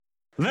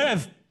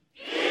Live!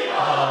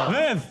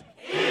 Live!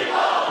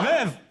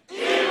 Live!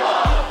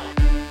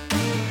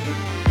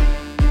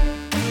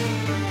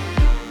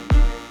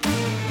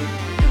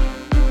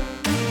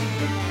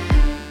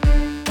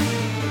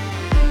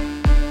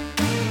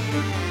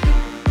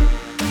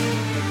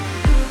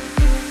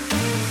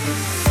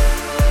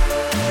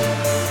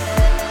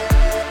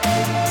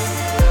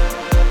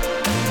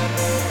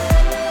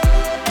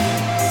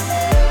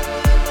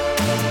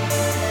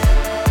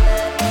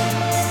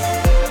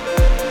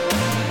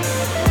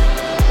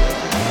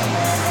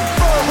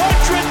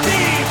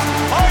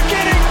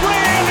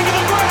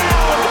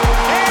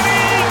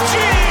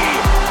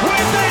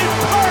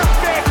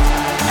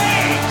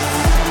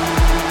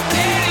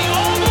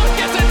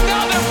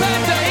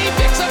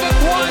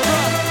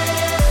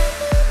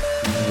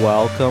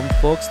 Welcome,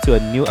 folks, to a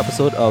new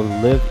episode of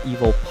Live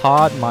Evil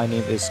Pod. My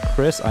name is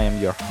Chris. I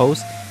am your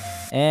host.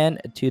 And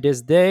to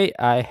this day,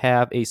 I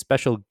have a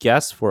special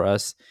guest for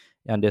us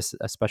on this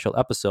special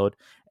episode.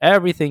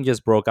 Everything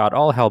just broke out.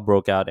 All hell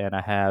broke out. And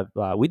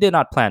we did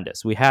not plan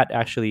this. We had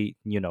actually,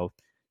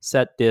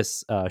 set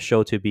this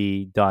show to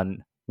be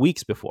done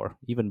weeks before,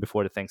 even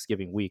before the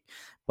Thanksgiving week.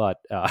 But,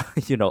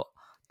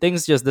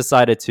 things just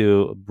decided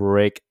to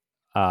break.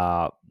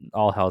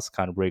 All hell's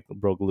kind of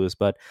broke loose.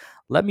 But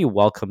let me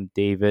welcome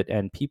David.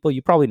 And people,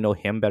 you probably know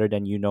him better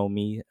than you know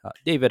me.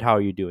 David, how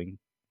are you doing?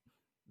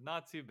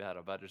 Not too bad.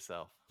 About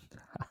yourself?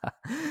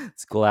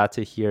 It's glad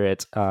to hear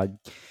it.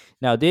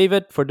 Now,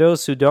 David, for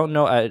those who don't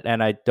know,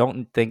 and I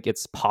don't think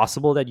it's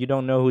possible that you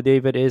don't know who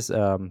David is.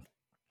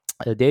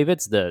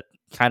 David's the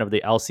kind of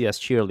the LCS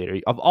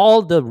cheerleader of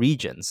all the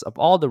regions, of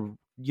all the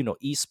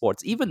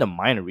esports, even the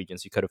minor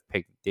regions. You could have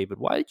picked David.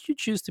 Why did you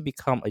choose to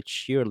become a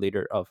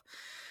cheerleader of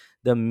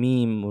the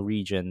meme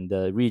region,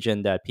 the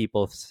region that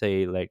people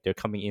say like they're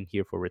coming in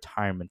here for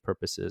retirement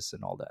purposes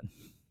and all that?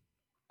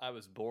 I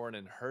was born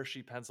in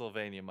Hershey,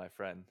 Pennsylvania, my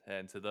friend.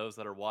 And to those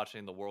that are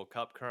watching the World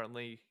Cup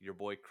currently, your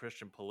boy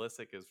Christian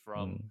Pulisic is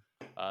from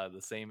the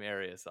same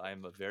area. So I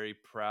am a very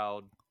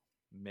proud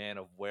man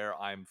of where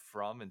I'm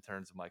from in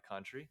terms of my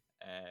country.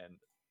 And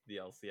the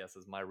LCS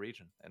is my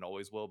region and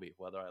always will be.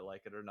 Whether I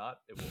like it or not,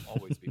 it will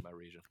always be my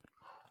region.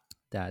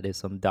 That is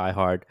some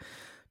diehard,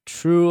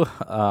 true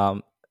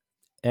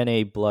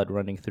NA blood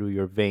running through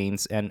your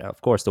veins. And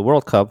of course, the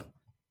World Cup,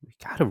 we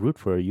got to root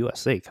for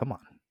USA. Come on.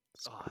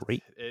 It's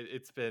great.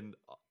 It's been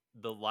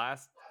the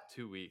last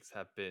 2 weeks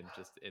have been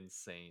just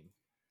insane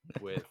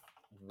with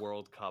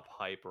World Cup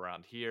hype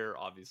around here.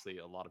 Obviously,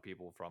 a lot of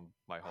people from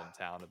my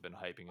hometown have been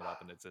hyping it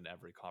up, and it's in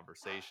every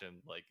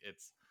conversation. Like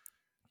it's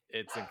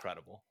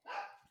incredible.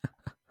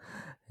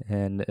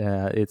 And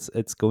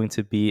it's going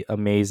to be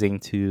amazing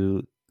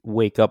to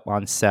wake up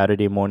on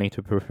Saturday morning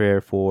to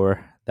prepare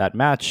for that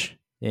match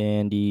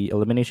in the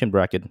elimination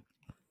bracket.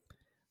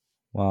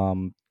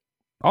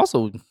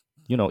 Also,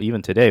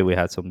 even today we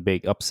had some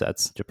big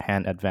upsets.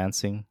 Japan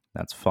advancing.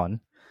 That's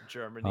fun.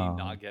 Germany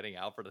not getting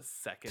out for the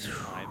second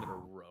time in a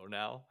row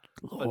now.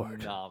 Lord.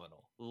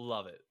 Phenomenal.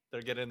 Love it.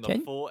 They're getting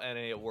the full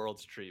NA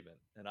Worlds treatment,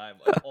 and I'm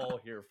all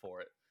here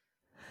for it.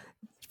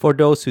 For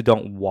those who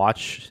don't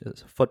watch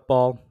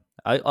football,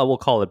 I will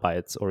call it by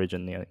its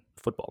origin,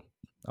 football.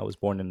 I was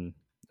born in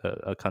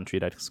a country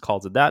that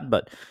calls it that,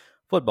 but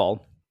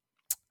football.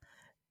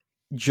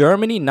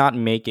 Germany not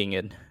making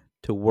it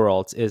to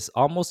Worlds is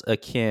almost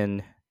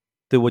akin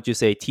to what you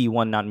say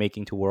T1 not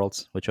making to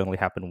Worlds, which only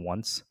happened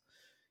once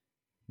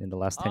in the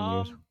last 10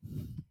 years.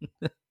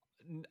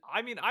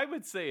 I mean, I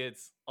would say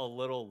it's a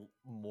little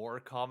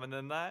more common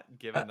than that,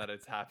 given that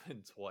it's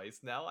happened twice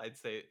now. I'd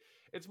say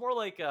it's more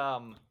like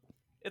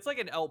it's like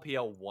an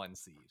LPL 1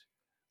 seed.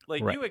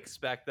 Like Right. You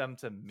expect them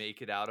to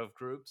make it out of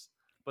groups,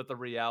 but the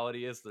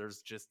reality is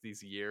there's just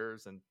these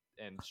years and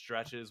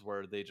stretches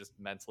where they just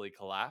mentally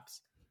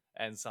collapse,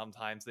 and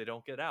sometimes they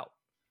don't get out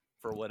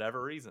for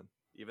whatever reason,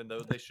 even though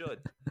they should.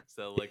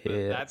 So like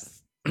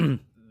Yes.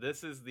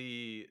 this is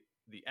the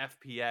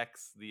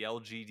FPX, the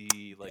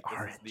LGD, like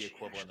this is the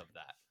equivalent of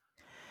that.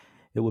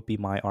 It would be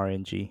my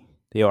RNG.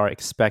 They are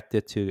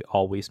expected to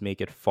always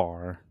make it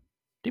far.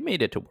 They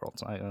made it to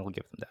Worlds. I'll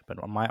give them that.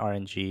 But my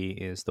RNG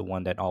is the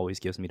one that always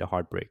gives me the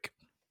heartbreak.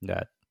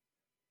 That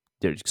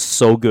they're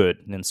so good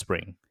in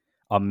spring,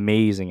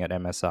 amazing at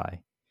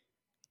MSI.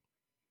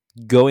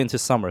 Go into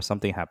summer,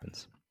 something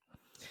happens.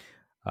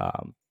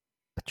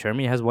 But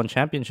Germany has won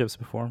championships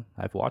before.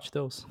 I've watched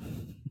those.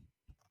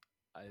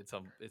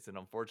 It's an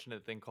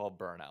unfortunate thing called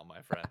burnout,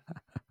 my friend.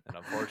 And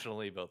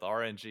unfortunately, both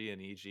RNG and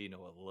EG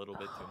know a little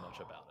bit too much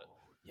about it.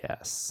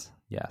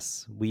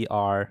 Yes. We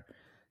are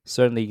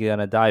certainly going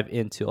to dive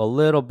into a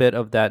little bit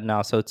of that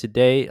now. So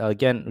today,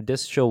 again,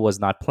 this show was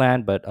not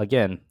planned, but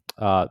again,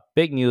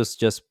 big news.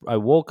 I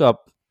woke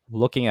up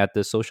looking at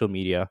the social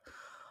media,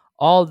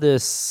 all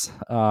this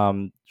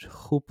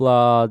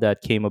hoopla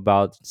that came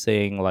about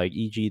saying like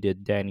EG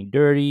did Danny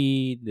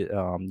dirty.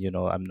 I'm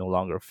no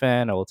longer a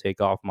fan. I will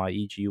take off my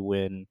EG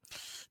win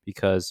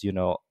because,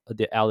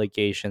 the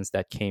allegations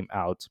that came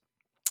out.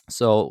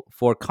 So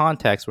for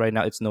context, right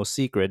now, it's no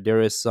secret.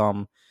 There is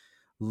some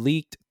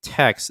leaked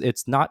text,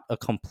 it's not a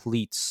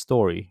complete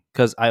story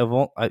because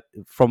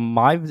from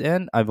my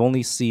end, I've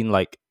only seen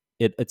like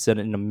it's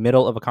in the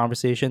middle of a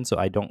conversation, so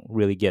I don't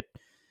really get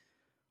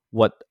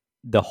what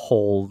the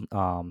whole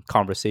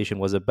conversation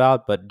was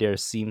about. But there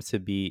seems to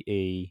be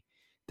a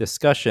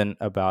discussion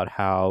about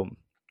how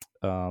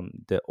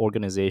the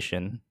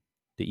organization,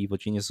 the Evil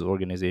Geniuses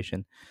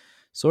organization,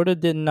 sort of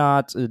did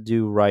not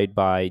do right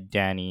by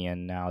Danny,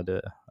 and now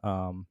the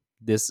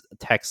this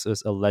text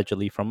is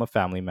allegedly from a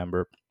family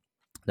member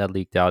that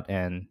leaked out,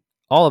 and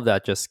all of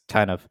that just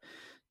kind of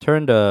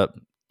turned the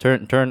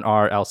turn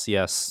our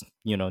LCS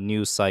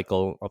news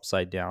cycle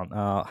upside down.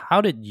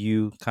 How did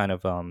you kind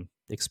of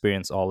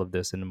experience all of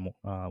this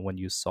when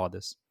you saw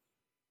this?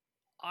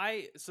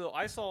 I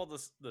saw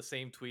the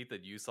same tweet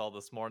that you saw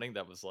this morning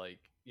that was like,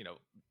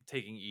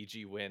 taking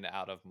EG Win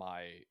out of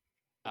my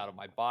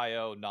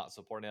bio, not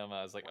supporting him.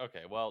 I was like,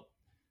 okay, well,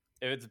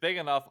 if it's big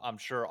enough, I'm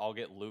sure I'll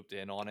get looped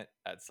in on it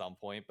at some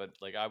point. But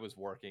like I was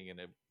working and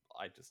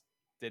I just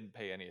didn't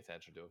pay any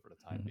attention to it for the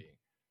time Mhm.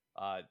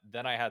 being.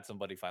 Then I had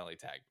somebody finally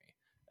tag me,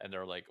 and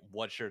they're like,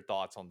 "What's your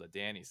thoughts on the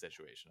Danny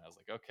situation?" I was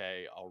like,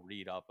 "Okay, I'll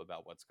read up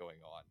about what's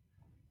going on."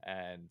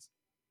 And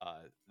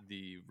uh,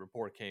 the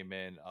report came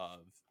in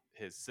of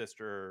his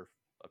sister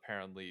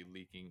apparently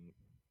leaking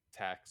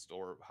text,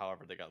 or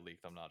however they got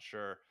leaked, I'm not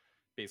sure.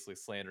 Basically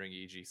slandering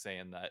EG,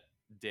 saying that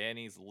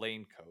Danny's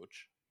lane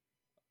coach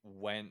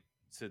went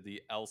to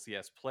the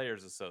LCS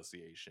Players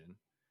Association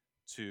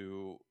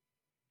to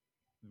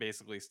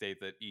basically state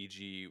that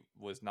EG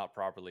was not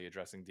properly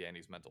addressing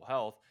Danny's mental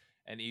health,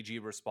 and EG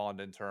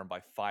responded in turn by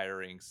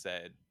firing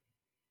said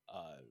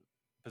uh,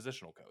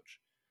 positional coach.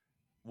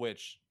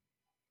 Which,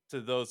 to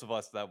those of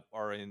us that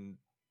are in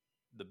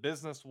the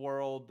business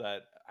world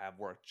that have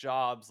worked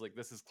jobs, like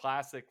this is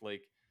classic,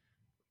 like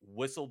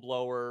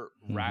whistleblower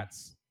Mhm.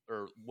 rats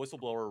or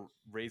whistleblower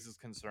raises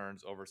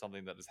concerns over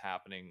something that is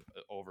happening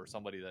over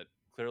somebody that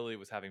clearly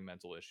was having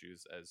mental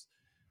issues, as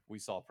we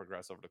saw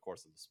progress over the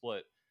course of the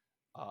split.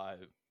 uh,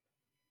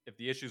 if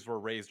the issues were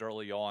raised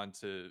early on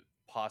to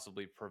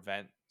possibly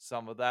prevent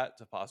some of that,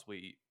 to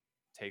possibly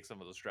take some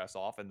of the stress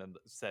off, and then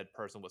said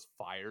person was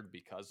fired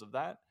because of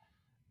that,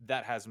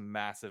 that has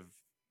massive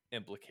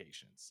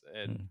implications.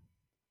 And Mhm.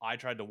 I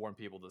tried to warn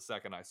people the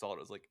second I saw it. I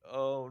was like,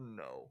 oh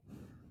no,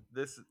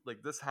 this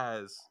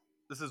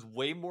is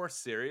way more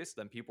serious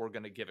than people are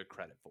going to give it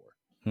credit for.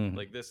 Mhm.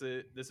 Like this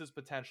is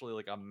potentially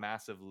like a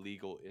massive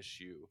legal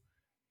issue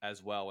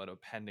as well, in a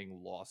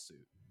pending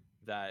lawsuit.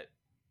 That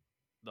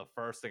the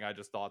first thing I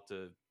just thought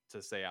to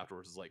say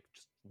afterwards is like,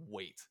 just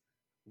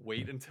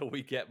wait until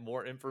we get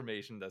more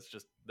information that's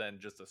just than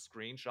just a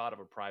screenshot of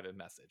a private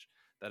message.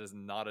 That is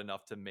not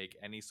enough to make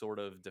any sort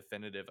of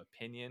definitive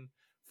opinion,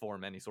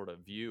 form any sort of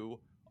view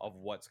of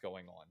what's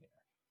going on here.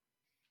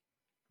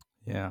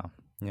 Yeah,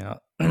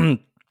 yeah,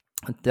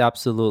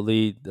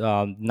 absolutely.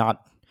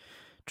 Not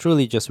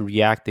truly just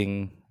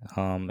reacting,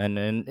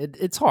 and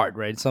it's hard,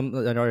 right? Some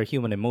our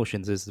human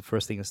emotions is the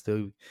first thing is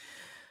to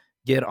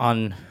get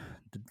on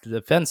the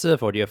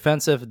defensive or the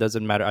offensive. It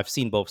doesn't matter. I've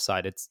seen both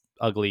sides. It's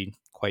ugly.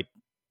 Quite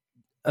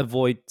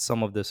avoid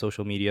some of the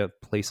social media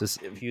places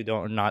if you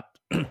don't not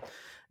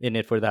in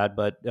it for that.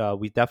 But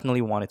we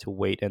definitely wanted to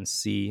wait and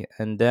see.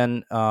 And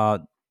then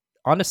on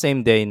the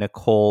same day,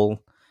 Nicole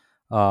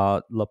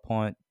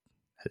Lapointe,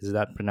 is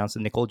that pronounced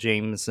Nicole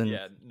Jameson?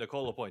 Yeah,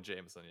 Nicola Point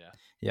Jameson. Yeah,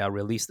 Yeah,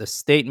 released a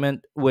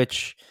statement,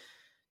 which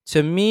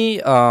to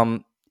me,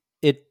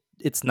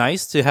 it's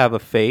nice to have a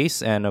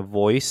face and a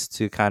voice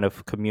to kind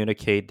of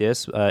communicate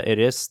this. It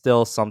is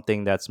still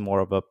something that's more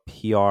of a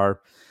PR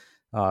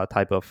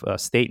type of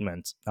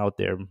statement out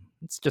there.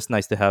 It's just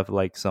nice to have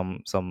like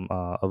some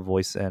a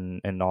voice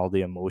and all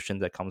the emotion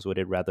that comes with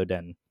it, rather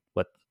than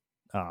what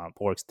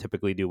orgs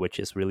typically do, which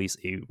is release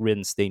a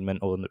written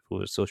statement on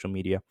social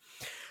media.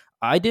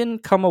 I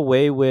didn't come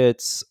away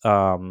with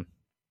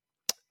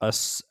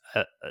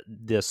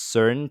the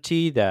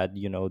certainty that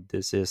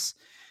this is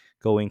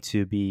going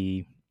to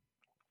be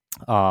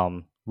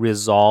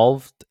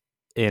resolved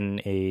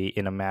in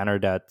a manner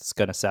that's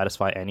going to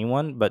satisfy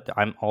anyone. But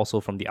I'm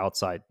also from the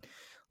outside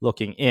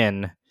looking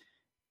in,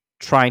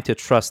 trying to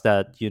trust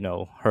that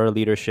her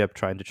leadership,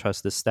 trying to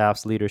trust the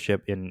staff's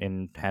leadership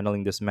in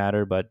handling this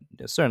matter. But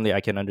certainly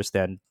I can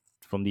understand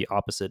from the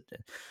opposite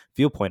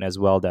viewpoint as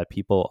well, that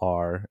people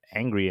are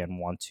angry and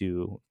want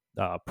to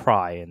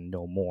pry and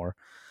know more.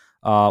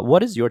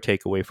 What is your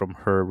takeaway from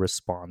her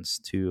response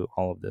to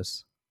all of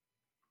this?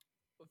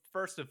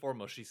 first and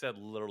foremost, she said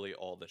literally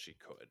all that she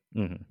could.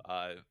 Hmm.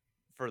 Uh,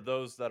 for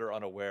those that are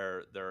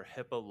unaware, there are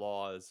HIPAA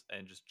laws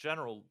and just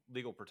general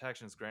legal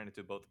protections granted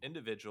to both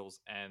individuals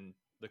and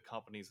the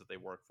companies that they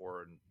work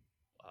for, and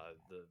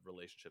the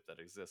relationship that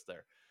exists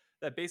there,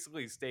 that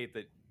basically state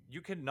that you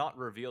cannot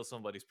reveal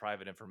somebody's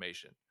private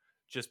information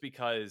just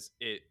because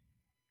it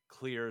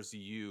clears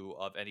you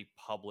of any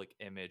public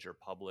image or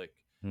public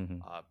Hmm.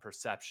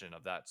 perception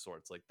of that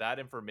sort. Like that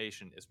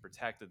information is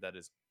protected. That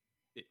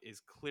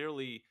is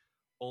clearly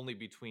only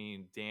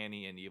between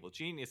Danny and Evil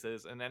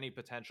Geniuses and any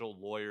potential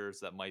lawyers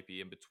that might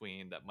be in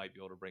between that might be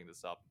able to bring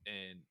this up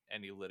in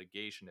any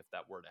litigation if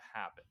that were to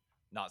happen.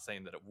 Not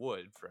saying that it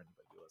would for anybody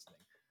listening,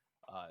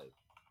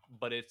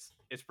 but it's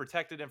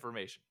protected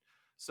information.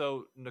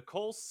 So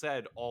Nicole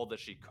said all that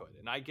she could,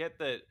 and I get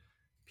that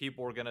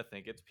people are gonna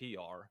think it's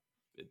PR.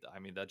 I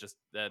mean,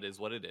 that is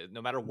what it is.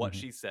 No matter what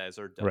she says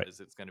or Right. does,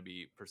 it's going to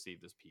be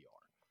perceived as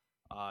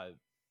PR.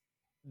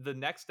 The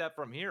next step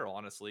from here,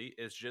 honestly,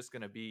 is just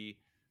going to be: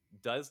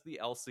 does the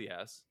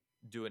LCS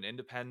do an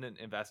independent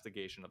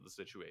investigation of the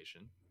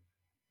situation,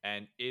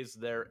 and is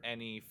there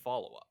any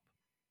follow up?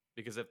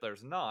 Because if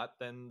there's not,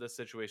 then the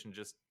situation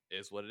just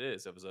is what it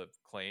is. It was a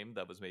claim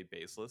that was made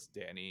baseless.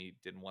 Danny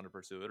didn't want to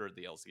pursue it, or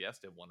the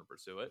LCS didn't want to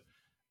pursue it,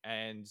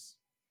 and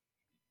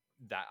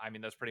that, I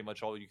mean, that's pretty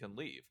much all you can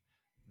leave.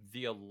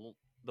 The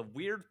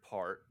weird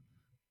part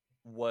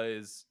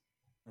was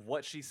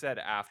what she said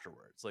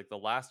afterwards, like the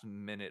last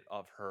minute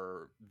of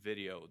her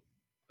video.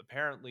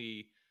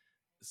 Apparently,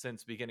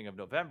 since beginning of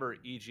November,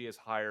 EG has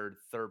hired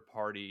third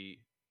party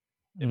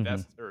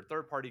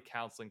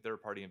counseling,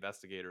 third party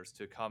investigators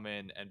to come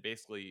in and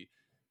basically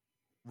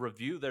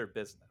review their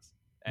business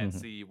and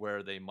see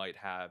where they might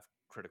have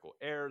critical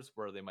errors,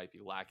 where they might be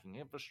lacking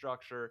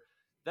infrastructure.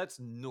 That's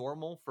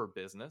normal for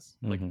business.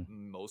 Like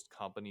most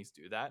companies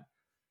do that.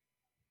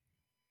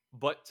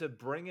 But to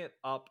bring it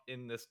up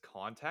in this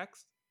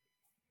context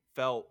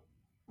felt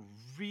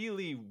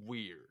really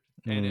weird.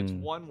 And it's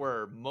one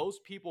where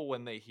most people,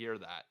 when they hear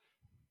that,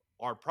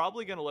 are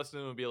probably going to listen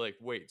to it and be like,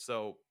 wait,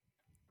 so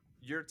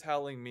you're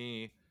telling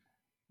me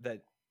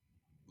that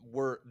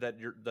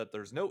that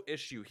there's no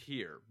issue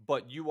here,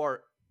 but you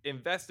are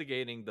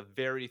investigating the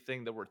very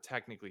thing that we're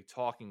technically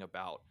talking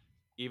about,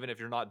 even if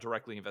you're not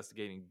directly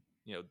investigating,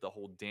 the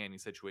whole Danny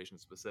situation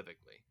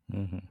specifically.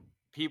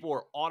 People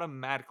are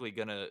automatically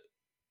going to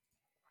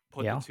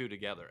put the two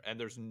together, and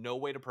there's no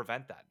way to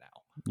prevent that now.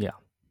 Yeah.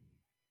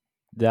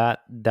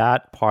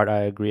 That part I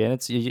agree, and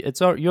it's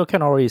you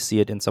can already see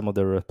it in some of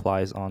the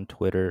replies on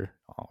Twitter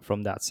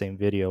from that same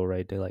video,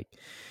 right? They like,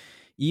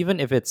 even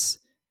if it's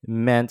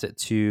meant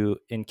to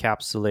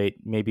encapsulate,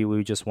 maybe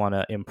we just want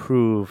to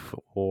improve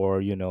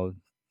or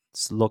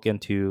look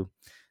into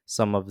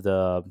some of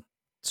the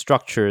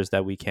structures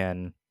that we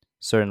can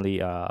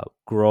certainly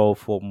grow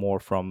for more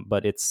from,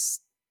 but it's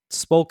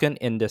spoken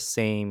in the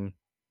same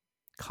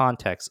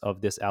context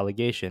of this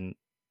allegation.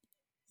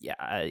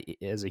 Yeah,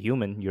 as a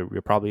human,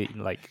 you're probably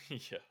like,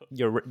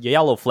 your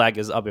yellow flag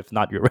is up, if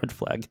not your red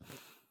flag.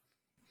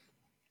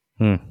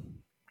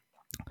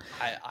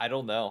 I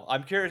don't know.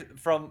 I'm curious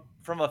from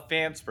a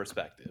fan's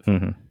perspective.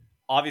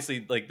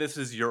 Obviously, like, this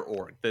is your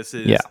org. This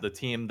is the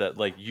team that,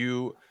 like,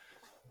 you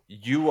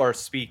are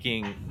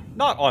speaking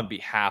not on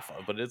behalf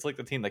of, but it's like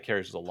the team that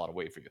carries a lot of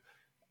weight for you.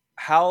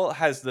 How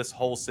has this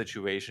whole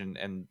situation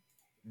and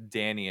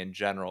Danny in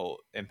general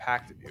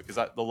impacted you?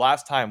 Because the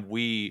last time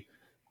we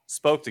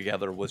spoke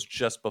together was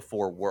just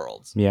before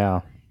Worlds.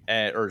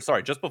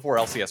 Just before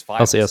LCS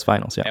Finals. LCS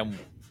Finals, and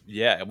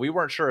we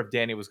weren't sure if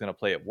Danny was going to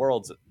play at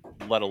Worlds,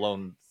 let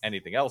alone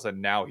anything else,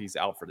 and now he's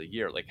out for the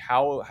year. Like,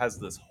 how has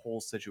this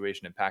whole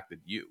situation impacted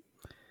you?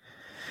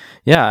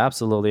 Yeah,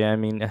 absolutely. I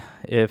mean,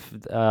 if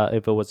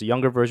it was a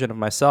younger version of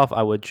myself,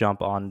 I would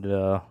jump on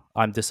the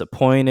I'm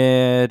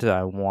disappointed,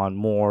 I want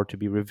more to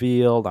be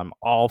revealed, I'm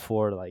all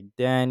for, like,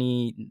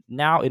 Danny.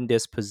 Now in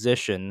this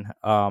position,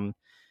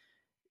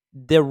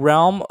 the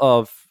realm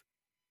of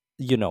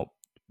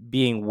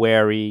being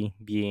wary,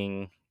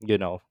 being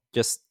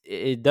just,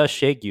 it does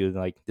shake you.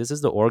 Like, this is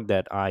the org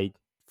that I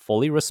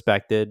fully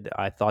respected.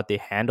 I thought they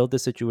handled the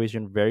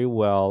situation very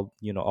well.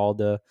 All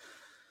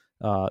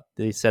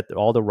they said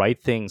all the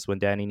right things when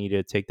Danny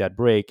needed to take that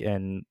break,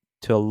 and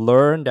to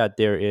learn that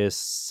there is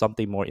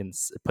something more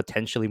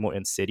potentially more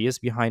insidious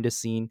behind the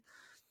scene,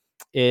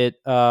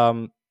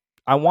 I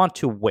want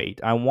to wait.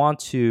 I want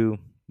to,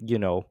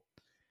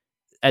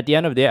 at the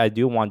end of the day, I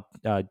do want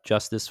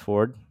justice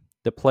for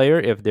the player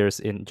if there's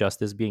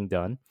injustice being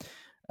done.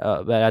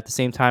 But at the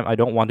same time, I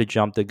don't want to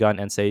jump the gun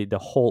and say the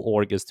whole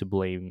org is to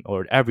blame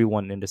or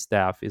everyone in the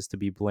staff is to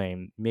be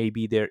blamed.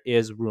 Maybe there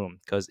is room,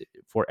 because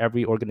for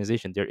every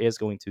organization, there is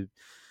going to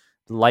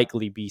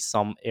likely be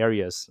some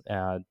areas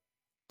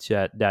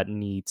that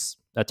needs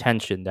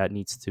attention, that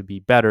needs to be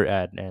better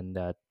at, and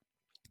that,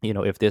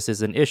 if this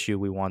is an issue,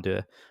 we want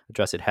to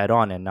address it head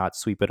on and not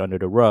sweep it under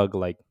the rug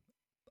like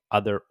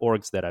other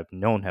orgs that I've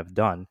known have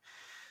done.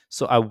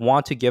 So I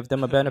want to give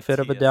them a benefit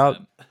of a doubt.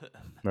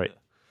 Right.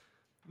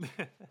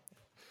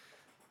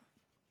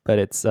 But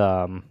it's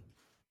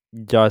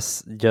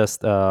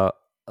just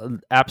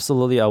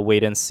absolutely a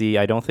wait and see.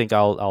 I don't think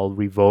I'll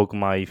revoke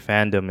my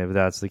fandom if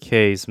that's the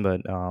case,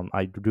 but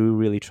I do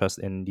really trust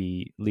in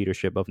the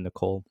leadership of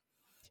Nicole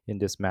in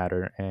this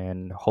matter,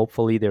 and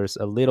hopefully there's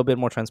a little bit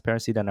more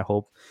transparency than I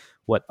hope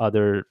what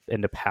other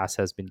in the past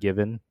has been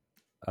given.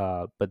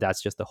 But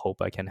that's just the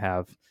hope I can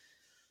have.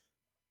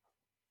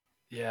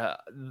 Yeah,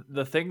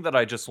 the thing that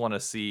I just want to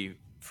see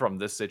from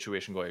this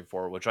situation going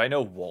forward, which I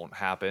know won't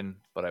happen,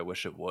 but I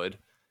wish it would,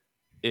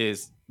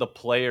 is the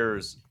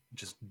players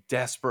just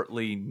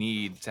desperately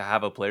need to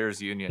have a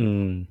players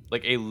union,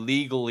 like a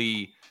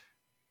legally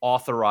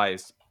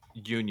authorized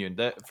union.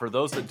 That, for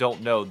those that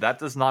don't know, that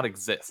does not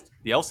exist.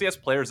 The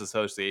LCS Players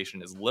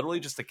Association is literally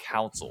just a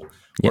council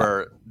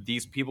where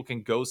these people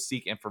can go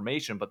seek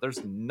information, but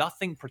there's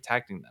nothing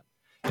protecting them.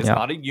 It's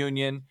not a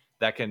union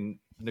that can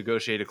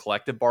negotiate a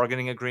collective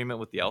bargaining agreement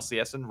with the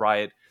LCS and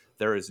Riot.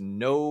 There is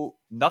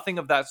nothing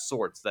of that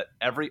sorts that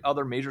every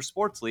other major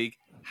sports league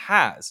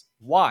has.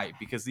 Why?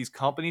 Because these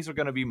companies are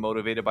going to be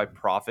motivated by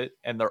profit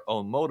and their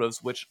own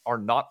motives, which are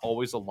not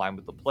always aligned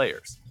with the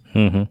players.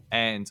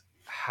 And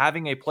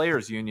having a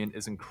players union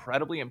is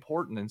incredibly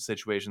important in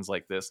situations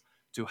like this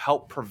to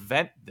help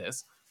prevent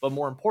this, but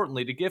more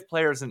importantly, to give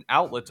players an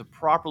outlet to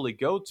properly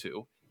go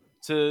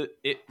to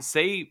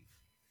say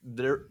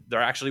there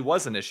actually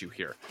was an issue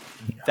here.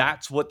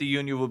 That's what the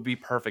union would be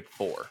perfect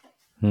for.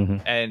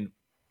 And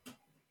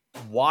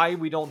why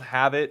we don't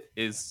have it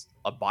is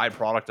a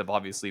byproduct of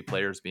obviously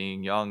players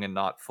being young and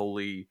not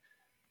fully,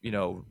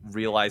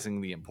 realizing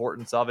the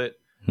importance of it.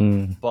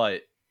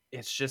 But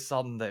it's just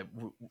something that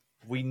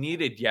we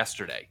needed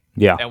yesterday.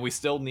 Yeah. And we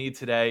still need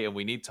today, and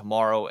we need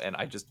tomorrow. And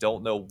I just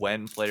don't know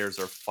when players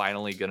are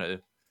finally going to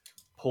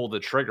pull the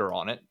trigger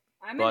on it.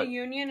 I'm in a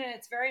union, and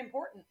it's very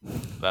important.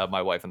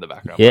 My wife in the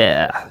background.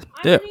 Yeah.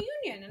 I'm in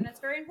a union, and it's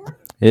very important.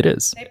 It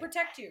is. They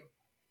protect you.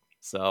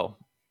 So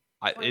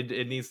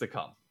it needs to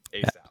come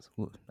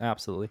ASAP.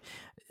 Absolutely.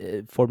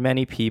 For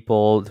many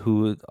people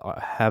who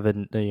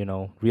haven't,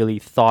 really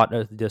thought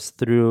this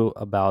through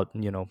about,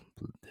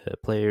 the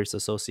Players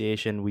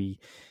Association, we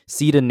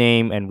see the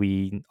name and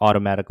we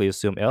automatically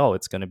assume, oh,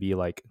 it's going to be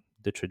like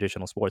the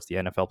traditional sports, the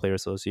NFL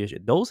Players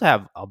Association. Those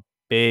have a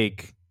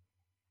big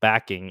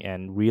backing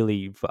and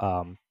really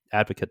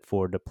advocate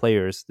for the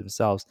players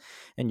themselves.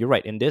 And you're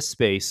right, in this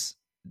space,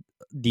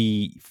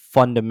 the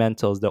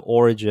fundamentals, the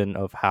origin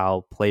of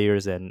how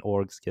players and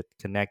orgs get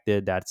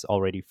connected, that's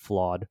already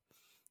flawed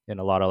in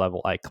a lot of level.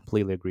 I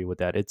completely agree with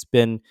that. It's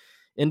been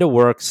in the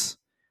works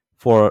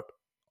for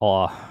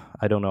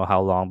I don't know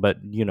how long, but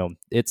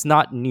it's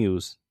not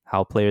news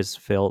how players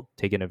feel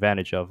taken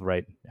advantage of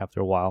right after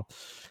a while,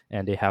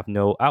 and they have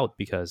no out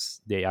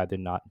because they either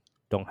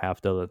don't have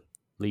the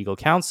legal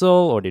counsel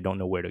or they don't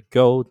know where to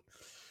go.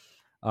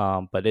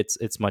 But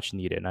it's much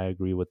needed, and I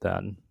agree with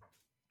that.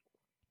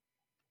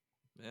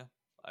 Yeah,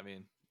 I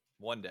mean,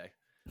 one day,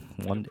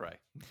 One day, pray.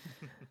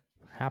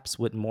 perhaps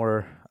with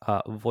more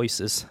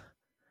voices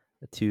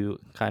to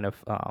kind of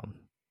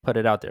put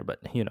it out there. But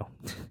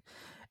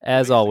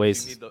as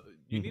always,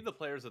 you need the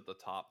players at the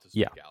top to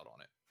speak out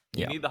on it.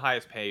 You need the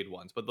highest paid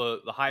ones, but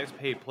the highest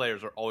paid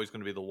players are always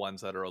going to be the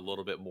ones that are a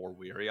little bit more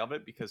weary of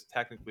it, because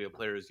technically a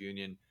players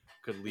union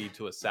could lead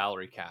to a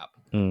salary cap,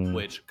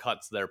 which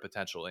cuts their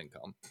potential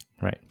income.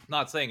 Right.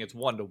 Not saying it's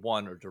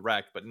 1-to-1 or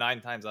direct, but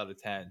 9 times out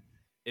of 10,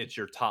 it's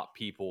your top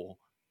people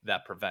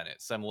that prevent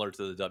it, similar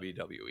to the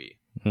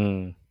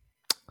WWE.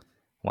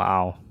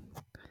 Wow.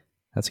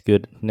 That's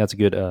good. That's a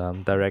good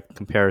direct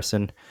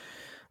comparison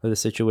of the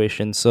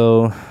situation.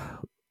 So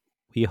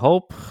we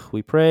hope,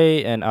 we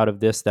pray, and out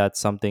of this, that's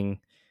something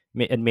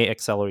it may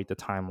accelerate the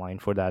timeline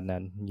for that. And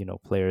then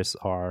players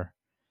are,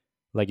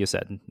 like you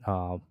said,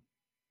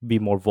 be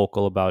more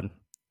vocal about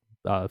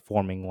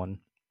forming one.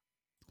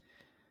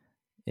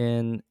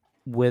 And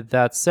with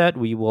that said,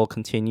 we will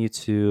continue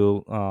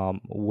to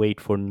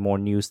wait for more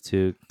news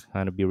to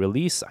kind of be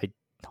released. I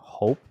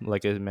hope,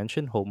 like I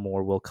mentioned, hope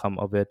more will come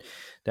of it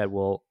that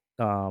will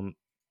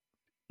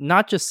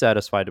not just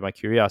satisfy my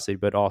curiosity,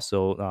 but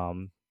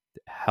also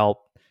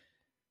help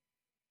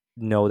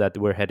know that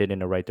we're headed in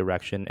the right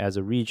direction as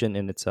a region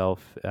in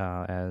itself,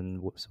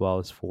 and as well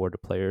as for the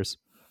players.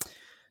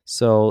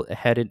 So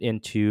headed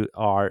into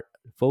our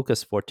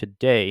focus for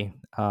today,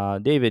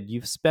 David,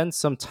 you've spent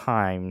some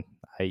time,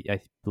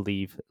 I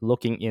believe,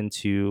 looking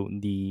into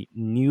the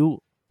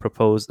new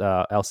proposed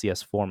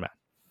LCS format.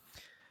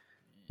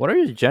 What are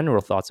your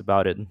general thoughts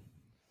about it?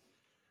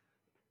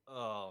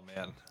 Oh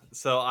man,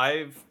 so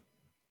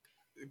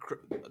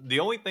the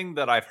only thing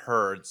that I've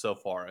heard so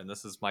far, and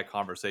this is my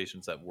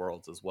conversations at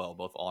Worlds as well,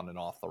 both on and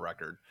off the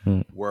record,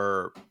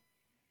 were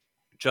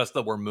just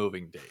that we're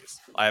moving days.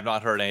 I have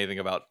not heard anything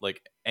about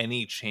like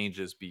any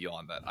changes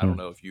beyond that. I don't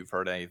know if you've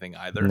heard anything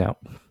either. No.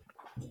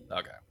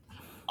 Okay.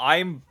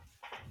 I'm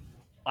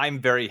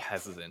very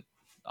hesitant.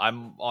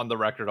 I'm on the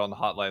record on the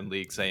Hotline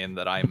League saying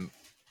that I'm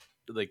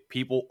like,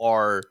 people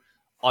are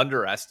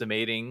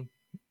underestimating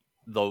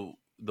the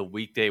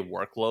weekday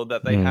workload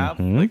that they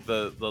have. Like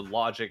the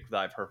logic that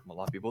I've heard from a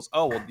lot of people is,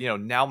 oh, well,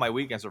 now my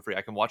weekends are free,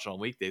 I can watch it on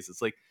weekdays.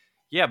 It's like,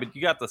 yeah, but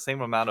you got the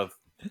same amount of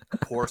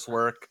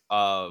coursework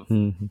of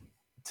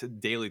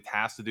daily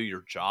tasks to do.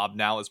 Your job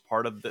now is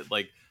part of it.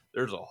 Like,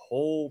 there's a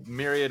whole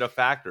myriad of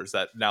factors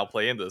that now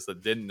play into this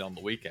that didn't on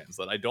the weekends,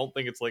 that I don't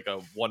think it's like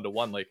a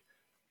 1-to-1, like,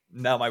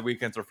 now my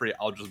weekends are free,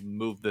 I'll just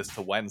move this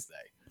to Wednesday.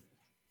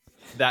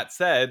 That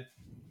said,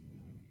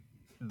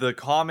 the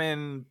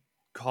common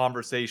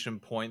conversation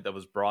point that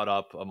was brought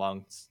up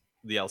amongst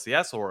the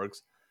LCS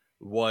orgs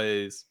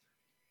was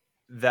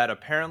that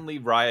apparently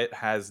Riot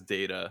has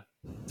data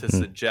to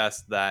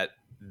suggest that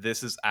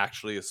this is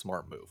actually a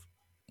smart move.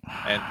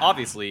 And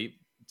obviously,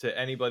 to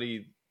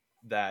anybody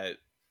that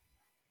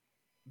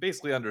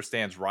basically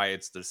understands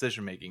Riot's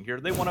decision making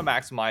here, they want to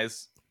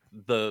maximize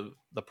the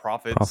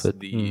profits,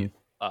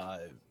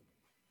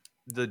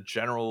 the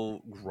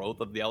general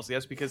growth of the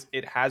LCS, because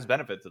it has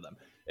benefit to them.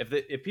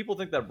 If people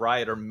think that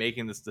Riot are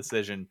making this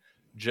decision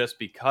just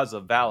because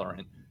of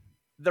Valorant,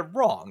 they're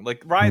wrong.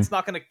 Like, Riot's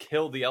not going to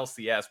kill the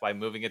LCS by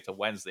moving it to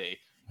Wednesday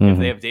if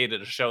they have data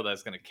to show that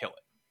it's going to kill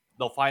it.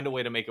 They'll find a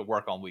way to make it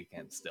work on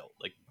weekends still.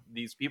 Like,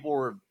 these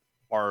people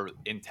are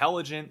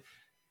intelligent,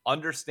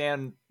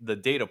 understand the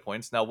data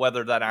points. Now,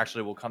 whether that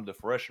actually will come to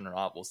fruition or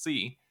not, we'll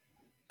see.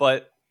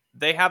 But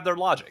they have their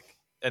logic.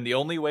 And the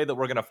only way that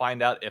we're going to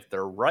find out if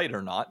they're right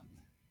or not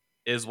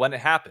is when it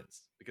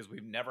happens, because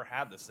we've never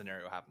had this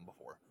scenario happen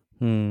before.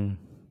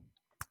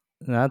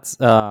 That's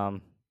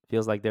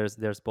feels like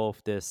there's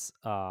both this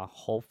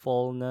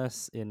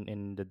hopefulness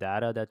in the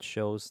data that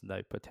shows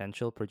the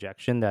potential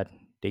projection that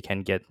they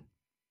can get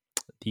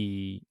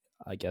the,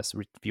 I guess,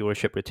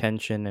 viewership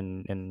retention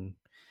and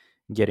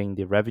getting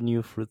the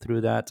revenue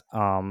through that.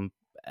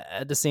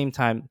 At the same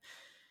time,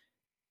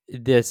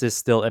 this is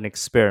still an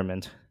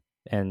experiment,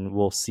 and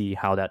we'll see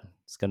how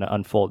that's going to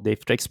unfold.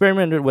 They've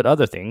experimented with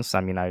other things.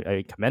 I mean,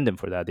 I commend them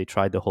for that. They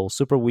tried the whole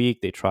Super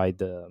Week. They tried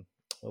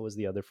what was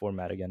the other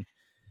format again?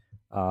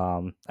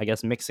 I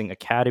guess mixing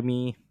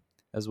Academy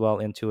as well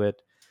into it.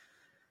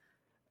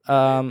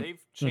 They've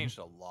changed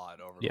a lot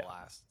over the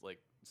last, like,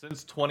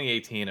 since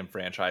 2018 and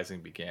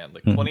franchising began.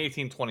 Like,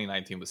 2018,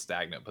 2019 was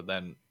stagnant, but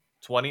then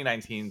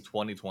 2019,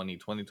 2020,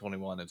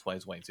 2021, and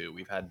 2022,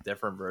 we've had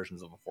different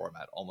versions of a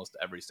format almost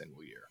every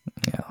single year.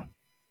 Yeah,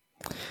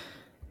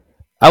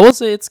 I will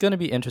say it's going to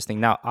be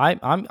interesting. Now, my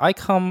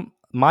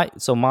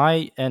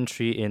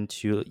entry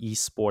into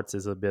esports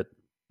is a bit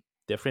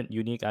different,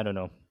 unique. I don't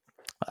know,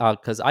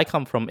 because I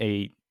come from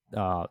a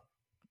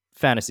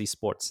fantasy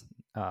sports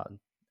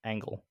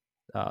angle,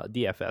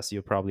 DFS.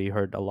 You probably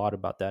heard a lot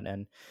about that.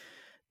 And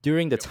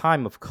during the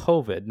time of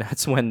COVID,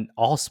 that's when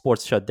all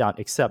sports shut down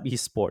except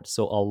esports.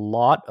 So a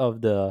lot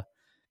of the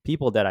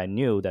people that I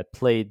knew that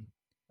played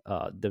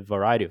the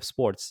variety of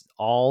sports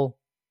all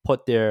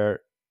put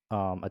their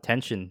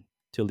attention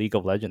to League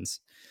of Legends,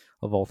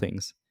 of all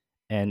things.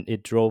 And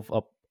it drove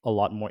up a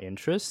lot more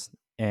interest,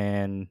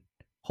 and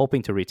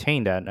hoping to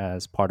retain that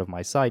as part of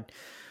my side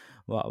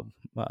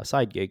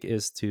gig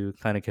is to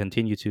kind of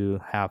continue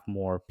to have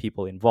more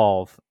people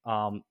involved.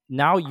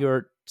 Now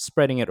you're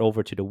spreading it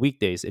over to the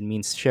weekdays. It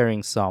means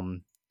sharing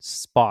some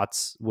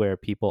spots where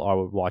people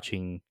are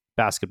watching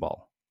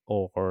basketball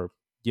or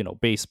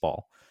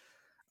baseball.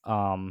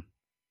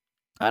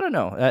 I don't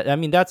know. I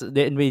mean,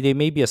 they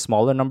may be a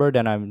smaller number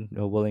than I'm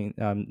willing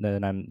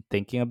than I'm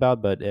thinking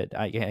about, but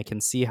I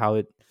can see how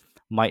it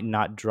might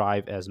not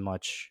drive as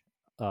much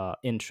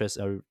interest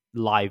or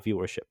live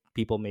viewership.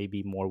 People may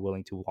be more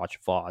willing to watch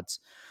VODs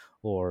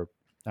or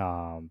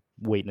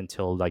wait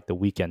until like the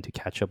weekend to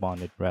catch up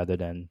on it rather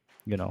than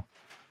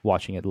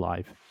watching it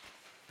live.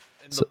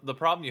 And the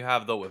problem you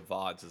have though with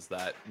VODs is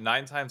that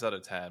 9 times out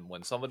of 10,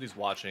 when somebody's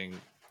watching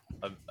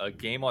a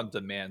game on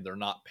demand, they're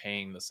not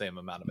paying the same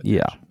amount of attention.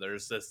 Yeah.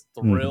 There's this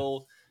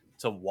thrill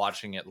to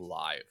watching it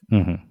live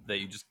that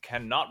you just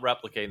cannot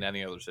replicate in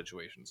any other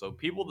situation. So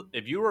people,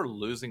 if you are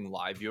losing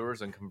live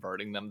viewers and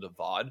converting them to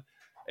VOD,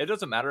 it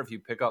doesn't matter if you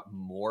pick up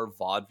more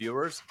VOD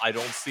viewers. I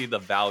don't see the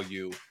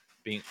value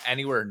being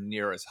anywhere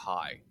near as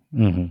high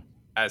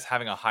as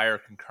having a higher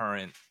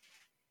concurrent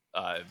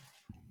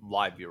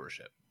live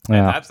viewership.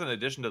 And that's in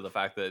addition to the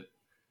fact that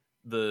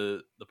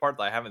the part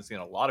that I haven't seen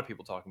a lot of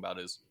people talking about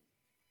is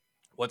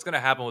what's going to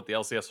happen with the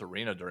LCS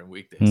arena during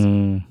weekdays.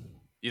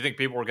 You think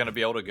people are going to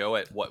be able to go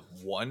at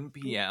 1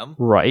 p.m.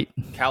 right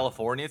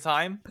California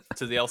time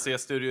to the LCS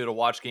studio to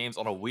watch games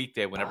on a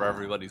weekday whenever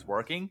everybody's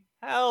working?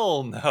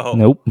 Hell no.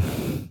 Nope.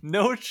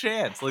 No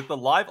chance. Like, the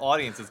live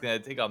audience is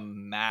going to take a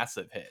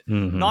massive hit.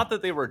 Not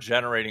that they were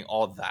generating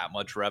all that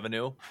much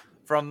revenue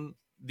from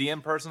the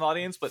in-person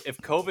audience, but if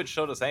COVID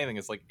showed us anything,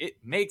 it's like it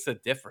makes a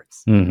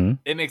difference.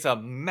 It makes a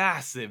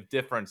massive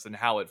difference in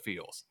how it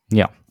feels.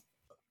 Yeah,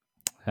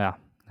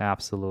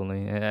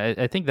 absolutely.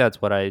 I think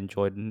that's what I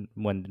enjoyed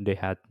when they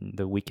had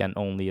the weekend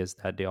only, is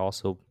that they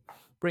also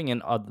bring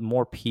in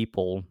more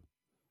people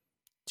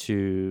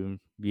to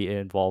be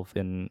involved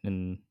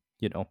in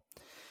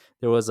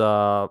there was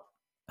I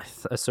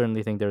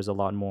certainly think there's a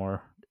lot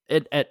more,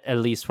 at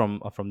least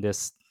from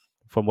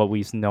what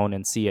we've known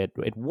and see it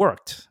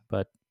worked,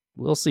 but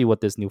we'll see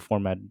what this new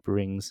format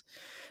brings,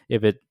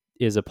 if it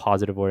is a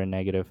positive or a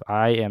negative.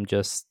 I am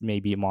just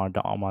maybe more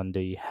on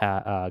the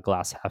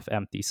glass half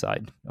empty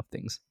side of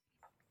things.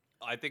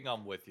 I think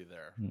I'm with you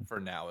there for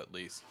now, at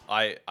least.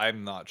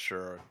 I'm not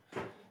sure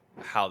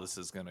how this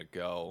is gonna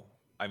go.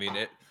 I mean,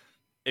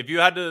 if you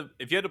had to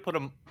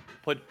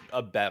put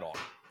a bet on,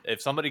 if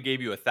somebody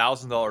gave you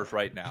 $1,000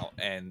 right now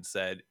and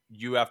said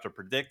you have to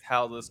predict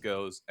how this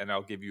goes, and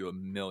I'll give you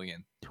 $1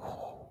 million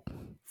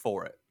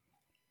for it,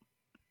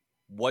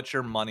 what's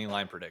your money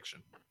line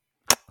prediction?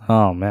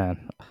 Oh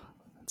man,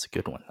 that's a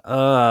good one.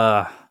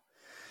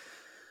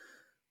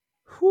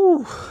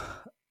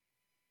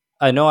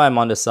 I know I'm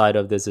on the side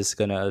of this is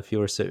gonna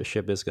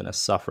viewership is gonna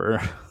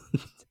suffer.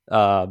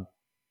 uh,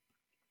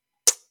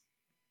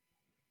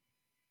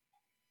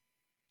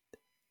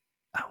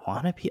 I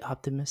want to be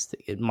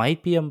optimistic. It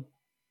might be I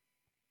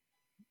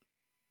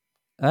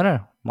don't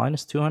know,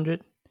 minus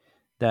 200.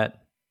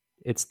 That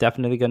it's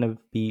definitely gonna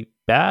be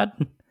bad.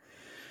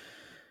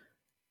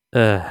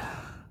 Uh,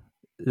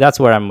 that's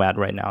where I'm at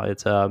right now.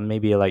 It's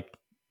maybe like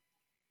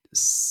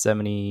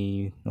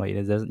 70. Wait,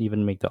 it doesn't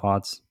even make the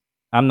odds.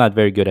 I'm not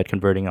very good at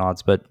converting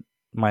odds, but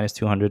minus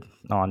 200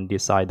 on the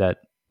side that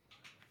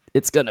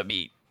it's gonna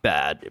be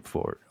bad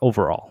for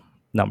overall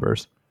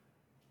numbers.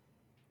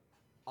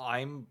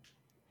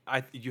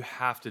 You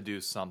have to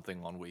do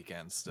something on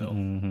weekends still.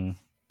 Mm-hmm.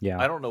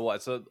 Yeah, I don't know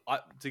what. So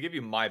to give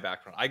you my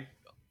background,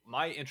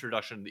 my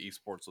introduction to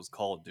esports was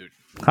Call of Duty,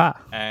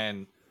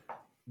 and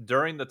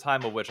during the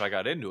time of which I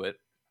got into it,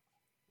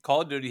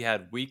 Call of Duty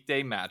had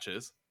weekday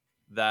matches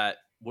that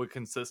would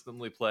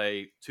consistently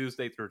play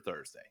Tuesday through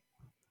Thursday.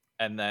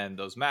 And then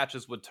those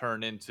matches would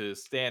turn into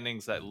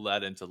standings that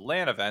led into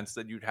LAN events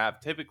that you'd have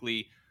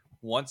typically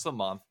once a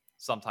month,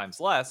 sometimes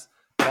less.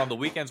 But on the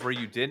weekends where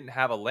you didn't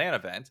have a LAN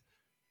event,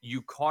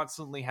 you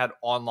constantly had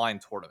online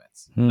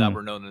tournaments that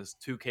were known as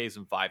 2Ks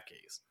and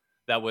 5Ks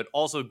that would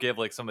also give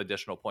like some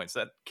additional points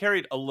that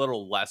carried a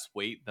little less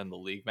weight than the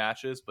league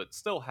matches, but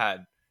still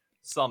had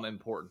some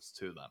importance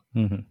to them.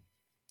 Mm-hmm.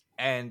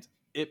 And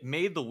it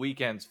made the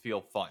weekends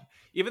feel fun.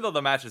 Even though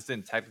the matches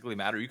didn't technically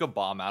matter, you could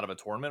bomb out of a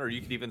tournament or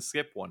you could even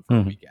skip one for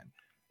a weekend.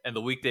 And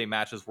the weekday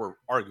matches were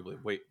arguably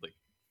like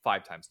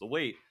 5 times the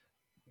weight.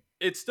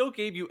 It still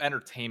gave you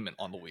entertainment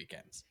on the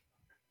weekends.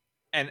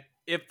 And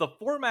if the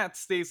format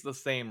stays the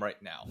same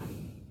right now,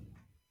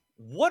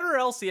 what are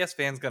LCS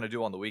fans going to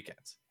do on the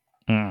weekends?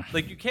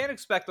 Like, you can't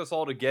expect us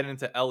all to get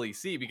into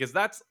LEC because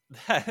that's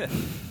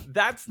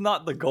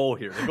not the goal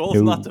here. The goal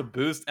is not to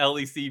boost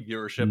LEC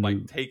viewership by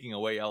taking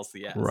away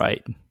LCS.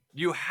 Right.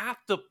 You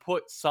have to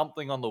put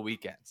something on the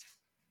weekends.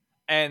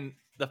 And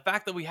the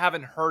fact that we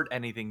haven't heard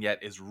anything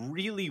yet is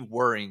really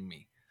worrying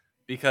me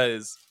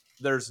because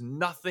there's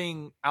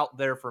nothing out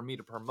there for me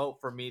to promote,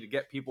 for me to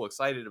get people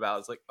excited about.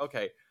 It's like,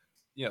 okay,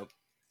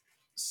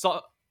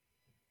 so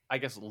I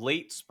guess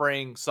late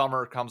spring,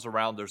 summer comes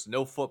around. There's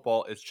no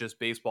football. It's just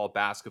baseball,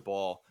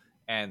 basketball,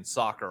 and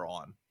soccer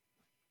on.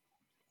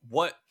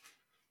 What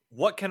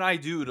can I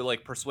do to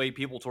like persuade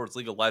people towards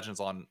League of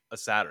Legends on a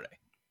Saturday?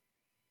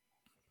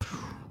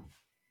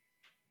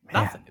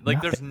 Nothing.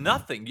 Like there's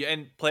nothing.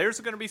 And players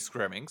are going to be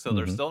scrimming, so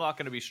they're still not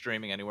going to be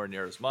streaming anywhere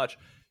near as much.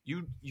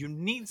 You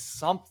need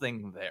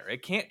something there.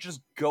 It can't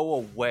just go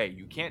away.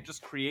 You can't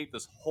just create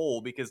this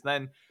hole because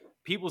then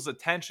people's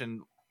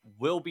attention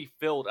will be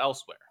filled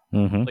elsewhere.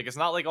 Like it's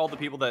not like all the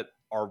people that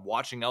are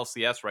watching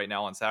LCS right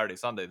now on Saturday,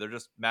 Sunday, they're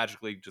just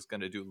magically just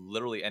going to do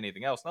literally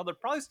anything else. Now they're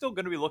probably still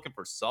going to be looking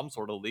for some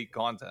sort of league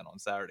content on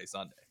Saturday,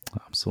 Sunday.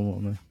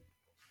 Absolutely.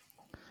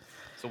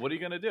 So what are you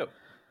going to do?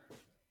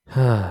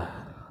 I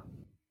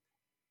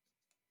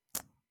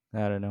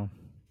don't know.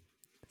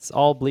 It's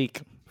all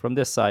bleak from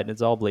this side.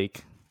 It's all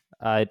bleak.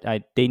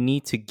 They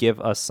need to give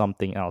us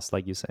something else,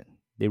 like you said.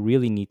 They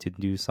really need to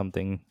do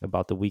something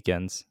about the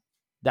weekends.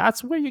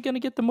 That's where you're gonna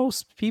get the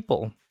most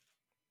people.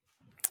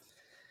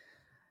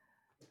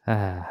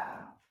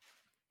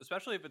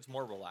 Especially if it's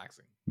more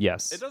relaxing.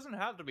 Yes. It doesn't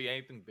have to be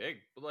anything big,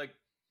 but like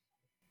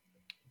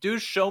do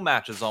show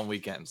matches on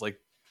weekends, like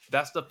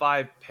best of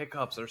 5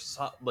 pickups or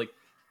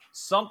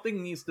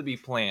something needs to be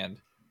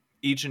planned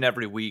each and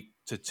every week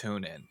to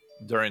tune in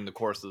during the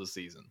course of the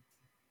season.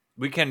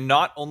 We can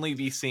not only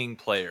be seeing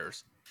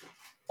players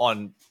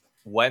on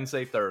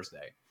Wednesday,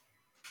 Thursday,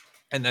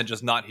 and then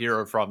just not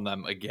hear from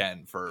them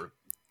again for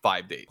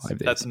 5 days.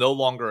 That's no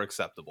longer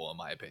acceptable, in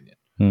my opinion.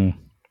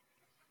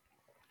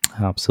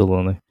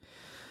 Absolutely.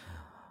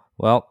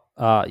 Well,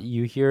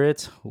 you hear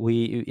it.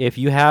 If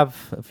you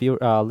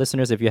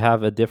listeners, if you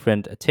have a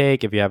different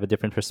take, if you have a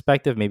different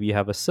perspective, maybe you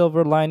have a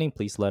silver lining,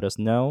 please let us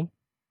know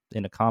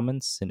in the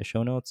comments, in the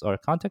show notes, or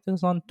contact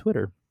us on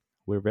Twitter.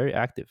 We're very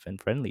active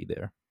and friendly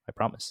there, I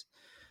promise.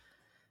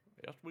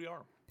 Yes, we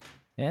are.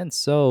 And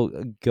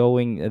so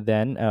going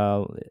then,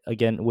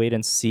 again, wait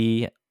and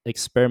see.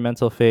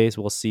 Experimental phase.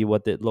 We'll see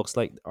what it looks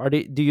like.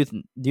 Do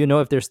you know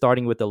if they're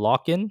starting with the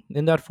lock-in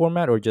in that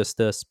format or just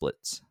the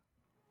splits?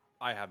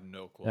 I have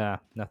no clue.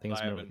 Nothing.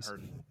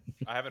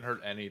 I haven't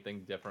heard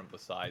anything different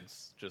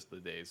besides just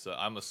the days. So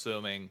I'm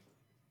assuming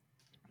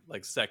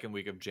like second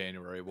week of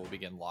January we'll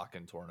begin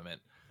lock-in tournament,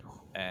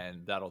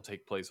 and that'll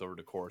take place over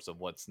the course of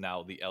what's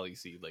now the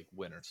LEC like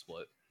winter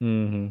split,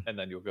 and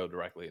then you'll go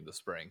directly into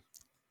spring.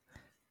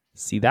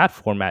 See, that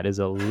format is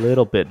a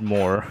little bit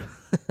more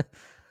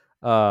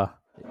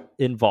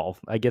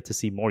involved. I get to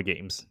see more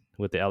games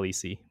with the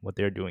LEC, what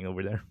they're doing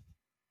over there.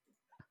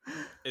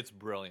 It's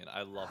brilliant.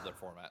 I love their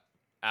format.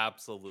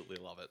 Absolutely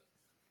love it.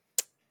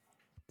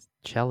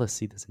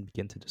 Jealousy doesn't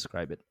begin to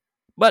describe it.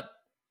 But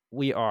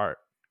we are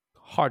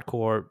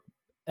hardcore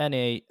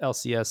NA,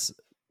 LCS.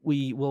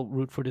 We will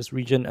root for this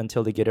region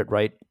until they get it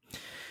right.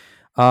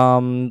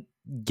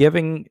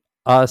 Giving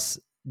us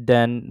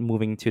then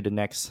moving to the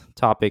next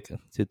topic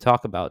to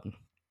talk about,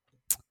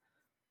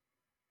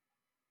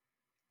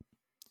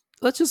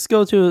 let's just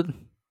go to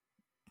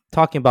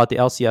talking about the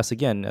LCS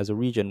again as a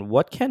region.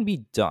 What can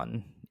be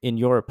done, in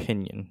your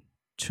opinion,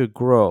 to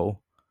grow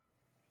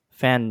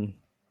fandom,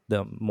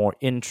 more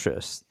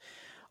interest?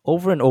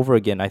 Over and over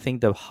again, I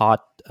think the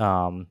hot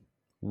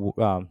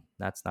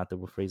that's not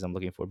the phrase I'm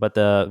looking for, but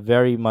the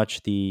very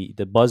much the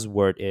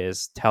buzzword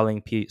is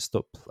telling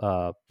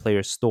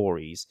player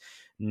stories,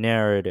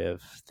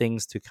 narrative,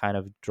 things to kind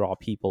of draw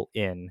people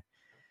in.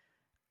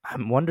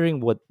 I'm wondering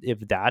what if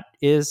that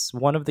is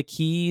one of the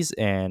keys,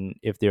 and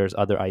if there's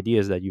other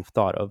ideas that you've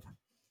thought of.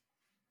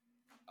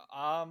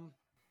 Um,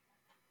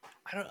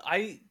 I don't.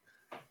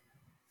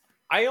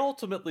 I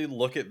ultimately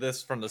look at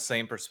this from the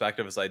same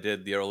perspective as I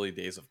did the early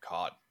days of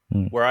COD,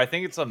 Mm, where I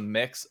think it's a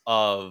mix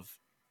of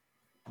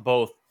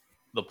both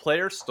the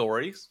player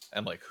stories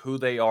and like who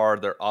they are,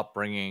 their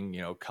upbringing,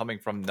 coming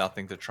from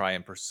nothing to try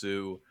and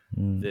pursue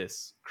mm,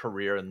 this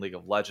career in League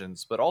of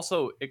Legends, but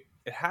also it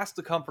has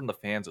to come from the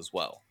fans as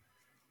well.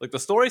 Like the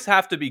stories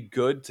have to be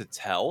good to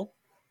tell,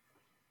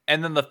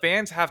 and then the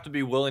fans have to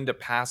be willing to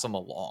pass them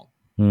along.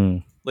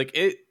 mm, Like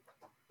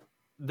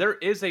there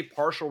is a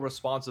partial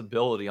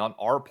responsibility on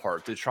our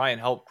part to try and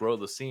help grow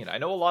the scene. I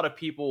know a lot of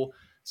people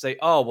say,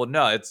 "Oh, well,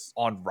 no, it's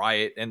on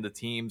Riot and the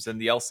teams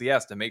and the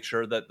LCS to make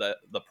sure that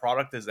the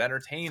product is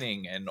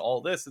entertaining and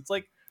all this." It's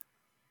like,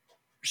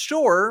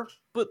 sure,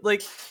 but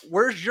like,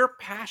 where's your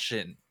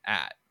passion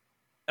at?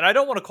 And I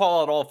don't want to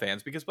call out all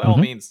fans because, by all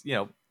mhm. means,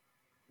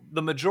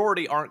 the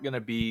majority aren't going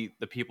to be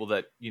the people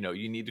that you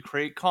need to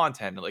create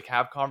content and like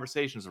have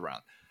conversations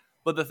around.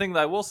 But the thing that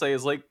I will say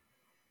is like,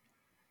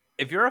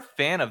 if you're a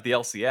fan of the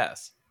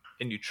LCS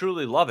and you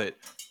truly love it,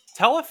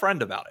 tell a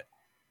friend about it.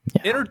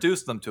 Yeah.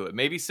 Introduce them to it.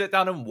 Maybe sit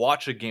down and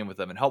watch a game with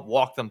them and help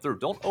walk them through.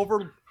 Don't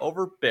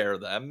overbear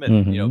them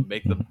and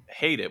make Mhm. them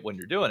hate it when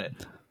you're doing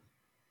it.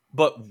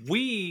 But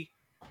we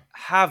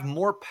have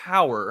more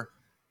power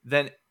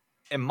than,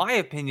 in my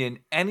opinion,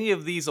 any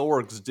of these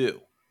orgs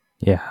do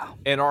Yeah.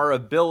 in our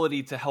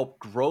ability to help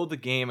grow the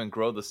game and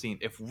grow the scene.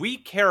 If we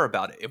care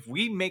about it, if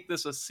we make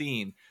this a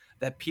scene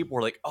that people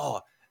are like,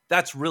 "Oh,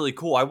 that's really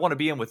cool. I want to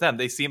be in with them.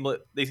 They seem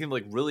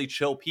like really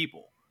chill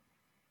people."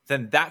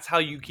 Then that's how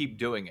you keep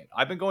doing it.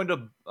 I've been going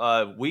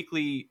to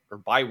weekly or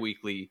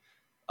bi-weekly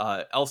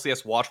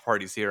LCS watch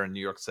parties here in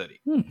New York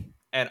City. Hmm.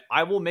 And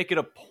I will make it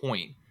a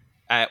point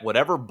at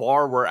whatever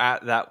bar we're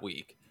at that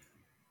week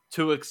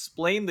to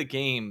explain the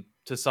game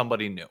to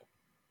somebody new.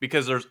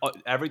 Because there's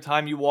every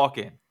time you walk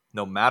in,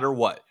 no matter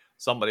what,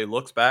 somebody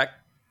looks back,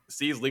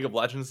 sees League of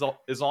Legends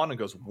is on and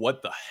goes,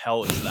 "What the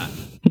hell is that?"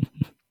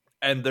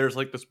 And there's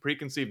like this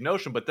preconceived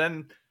notion, but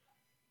then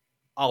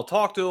I'll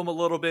talk to them a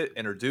little bit,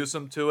 introduce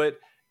them to it,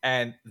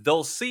 and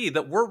they'll see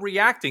that we're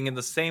reacting in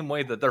the same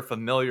way that they're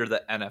familiar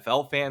that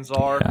NFL fans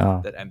are,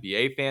 Yeah. that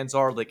NBA fans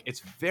are. Like it's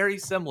very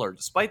similar,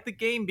 despite the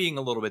game being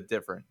a little bit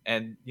different.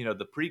 And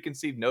the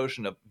preconceived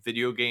notion of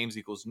video games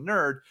equals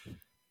nerd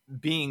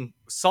being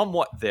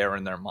somewhat there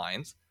in their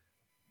minds,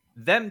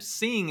 them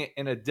seeing it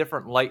in a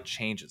different light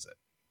changes it.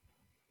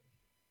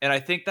 And I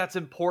think that's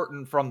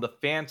important from the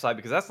fan side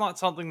because that's not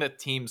something that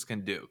teams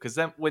can do. Because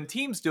then when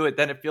teams do it,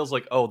 then it feels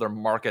like, oh, they're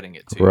marketing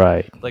it to you.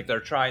 Right. Like they're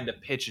trying to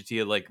pitch it to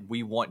you like,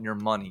 we want your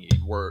money.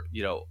 We're,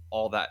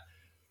 all that.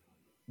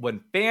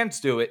 When fans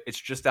do it, it's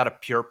just out of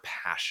pure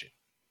passion.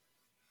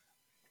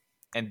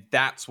 And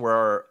that's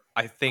where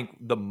I think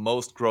the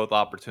most growth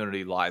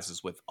opportunity lies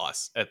is with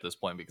us at this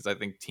point. Because I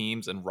think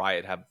teams and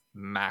Riot have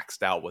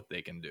maxed out what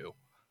they can do.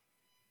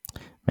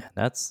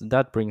 Man,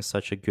 that brings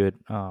such a good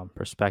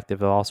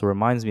perspective. It also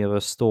reminds me of a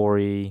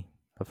story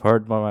I've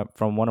heard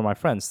from one of my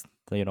friends.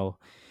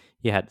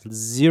 He had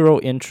zero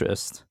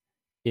interest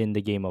in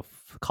the game of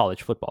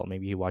college football.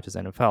 Maybe he watches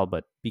NFL,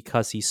 but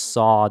because he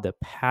saw the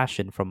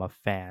passion from a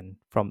fan,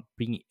 from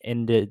being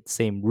in the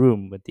same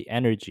room with the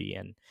energy,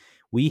 and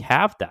we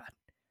have that.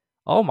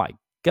 Oh my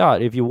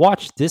God! If you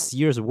watch this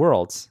year's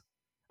Worlds,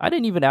 I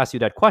didn't even ask you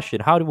that question.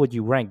 How would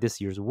you rank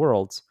this year's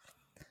Worlds?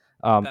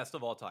 Best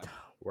of all time.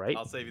 Right?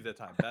 I'll save you the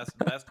time.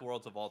 Best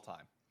worlds of all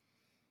time.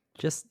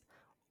 Just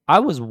I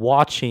was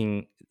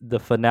watching the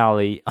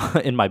finale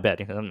in my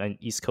bed. I'm on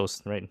East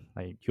Coast, right?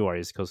 You are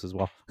East Coast as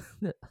well.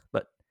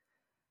 But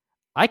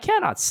I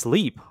cannot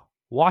sleep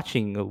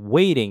watching,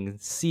 waiting,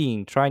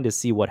 seeing, trying to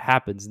see what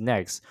happens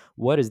next.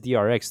 What is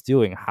DRX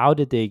doing? How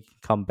did they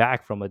come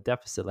back from a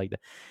deficit like that?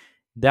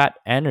 That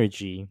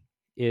energy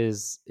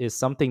is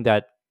something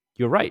that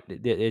you're right.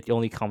 It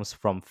only comes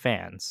from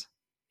fans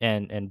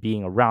and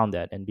being around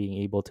that and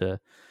being able to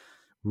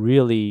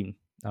really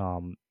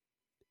um,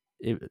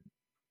 it,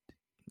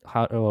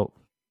 how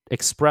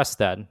express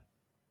that.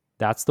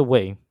 That's the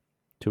way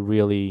to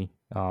really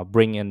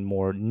bring in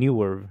more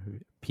newer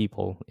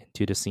people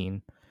into the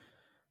scene.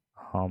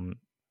 Um,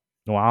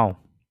 wow,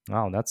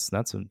 wow, that's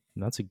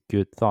a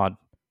good thought.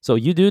 So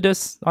you do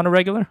this on a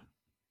regular?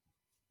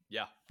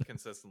 Yeah,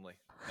 consistently.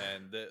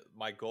 And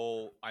my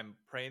goal, I'm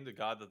praying to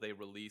God that they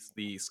release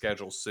the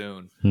schedule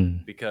soon Hmm.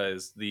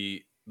 because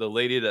the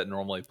lady that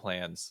normally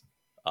plans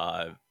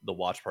the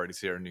watch parties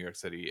here in New York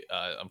City.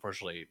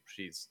 Unfortunately,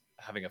 she's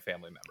having a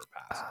family member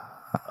pass.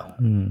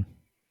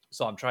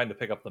 So I'm trying to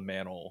pick up the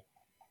mantle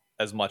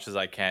as much as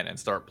I can and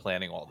start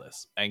planning all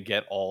this and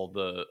get all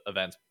the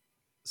events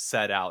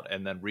set out,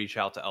 and then reach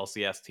out to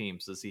LCS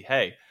teams to see,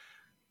 hey,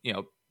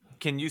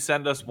 can you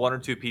send us 1 or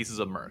 2 pieces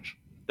of merch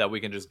that we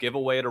can just give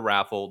away at a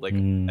raffle,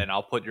 and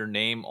I'll put your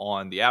name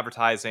on the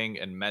advertising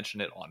and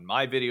mention it on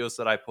my videos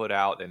that I put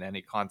out and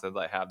any content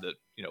I have that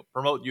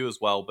promote you as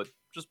well, but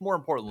just more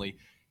importantly,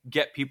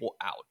 get people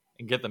out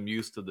and get them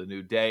used to the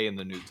new day and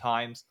the new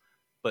times.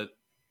 But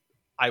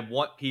I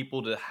want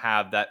people to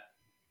have that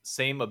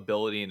same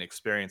ability and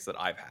experience that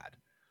I've had.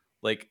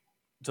 Like,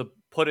 to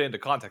put it into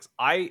context,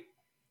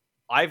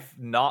 I've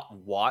not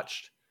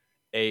watched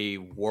a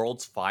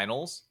World's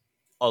Finals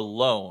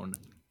alone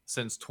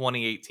since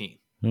 2018.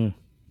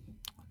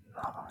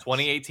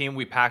 2018,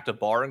 we packed a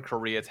bar in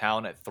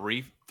Koreatown at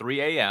 3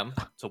 a.m.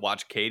 to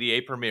watch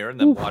KDA premiere and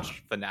then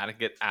watch Fnatic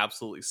get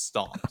absolutely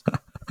stomped,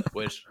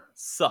 which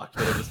sucked,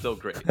 but it was still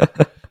great.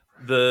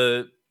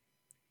 The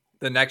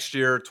next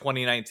year,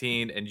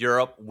 2019, in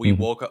Europe, we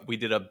woke up. We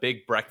did a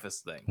big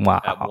breakfast thing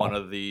at one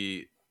of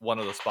the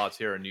spots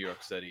here in New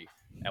York City,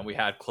 and we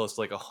had close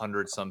to like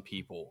 100 some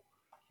people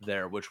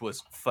there, which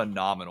was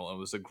phenomenal. It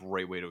was a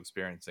great way to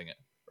experience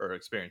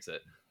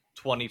it.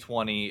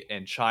 2020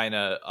 in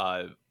China,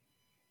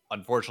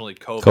 unfortunately,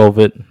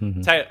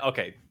 COVID.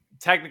 Okay,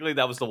 technically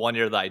that was the one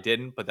year that I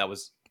didn't, but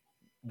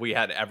we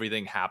had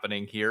everything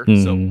happening here,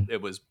 so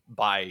it was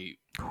by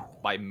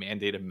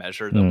mandated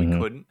measure that we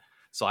couldn't.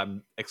 So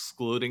I'm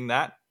excluding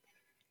that.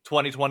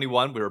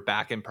 2021, we were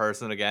back in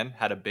person again,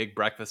 had a big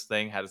breakfast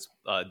thing, had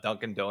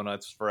Dunkin'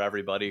 Donuts for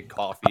everybody,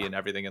 coffee and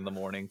everything in the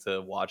morning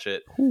to watch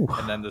it.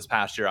 And then this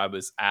past year I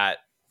was at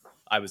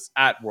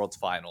World's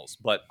Finals,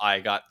 but I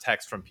got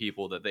texts from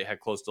people that they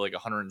had close to like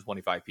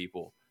 125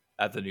 people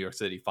at the New York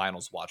City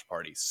Finals watch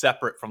party,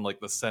 separate from like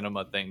the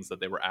cinema things that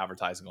they were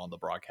advertising on the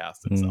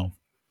broadcast itself.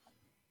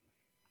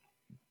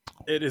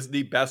 It is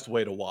the best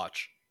way to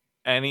watch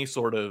any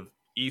sort of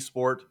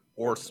esport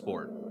or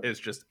sport, is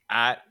just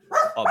at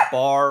a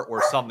bar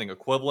or something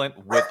equivalent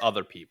with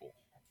other people.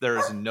 There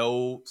is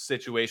no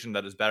situation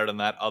that is better than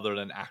that other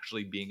than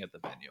actually being at the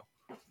venue.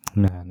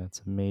 Man, that's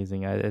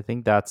amazing. I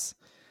think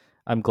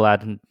I'm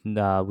glad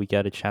we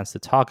get a chance to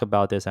talk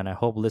about this, and I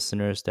hope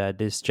listeners that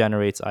this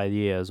generates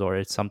ideas or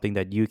it's something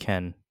that you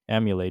can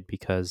emulate,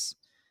 because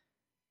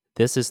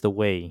this is the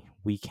way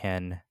we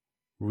can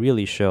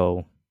really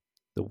show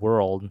the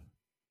world,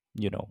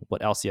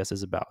 what LCS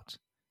is about.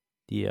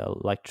 The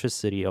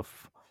electricity of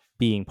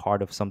being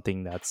part of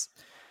something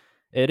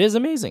it is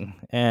amazing,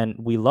 and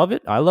we love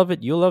it. I love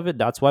it. You love it.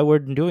 That's why we're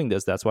doing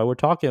this. That's why we're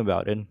talking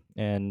about it,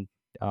 and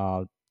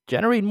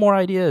generate more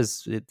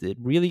ideas. It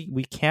really,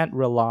 we can't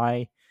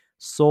rely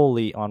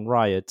solely on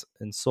Riot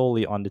and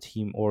solely on the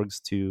team orgs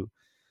to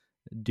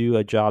do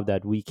a job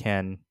that we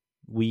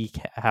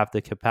have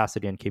the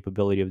capacity and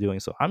capability of doing.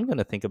 So I'm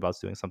gonna think about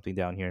doing something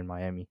down here in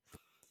Miami.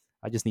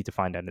 I just need to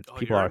find out.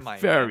 People are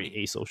very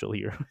asocial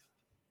here.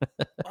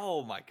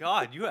 Oh my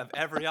God, you have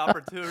every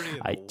opportunity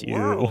in the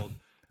world.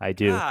 I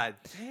do. God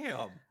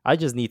damn. I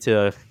just need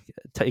to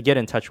get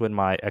in touch with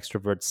my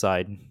extrovert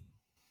side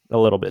a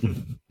little bit.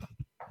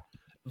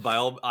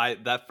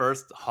 That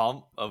first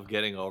hump of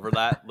getting over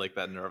that, like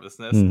that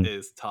nervousness,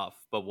 is tough.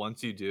 But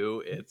once you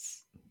do,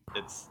 it's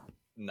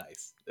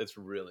nice. It's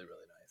really,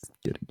 really nice.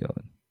 Get it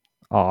going.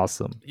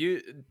 Awesome.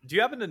 Do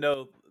you happen to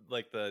know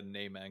like the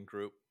Nayman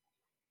group?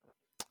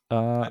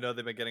 I know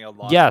they've been getting a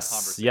lot of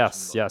conversation.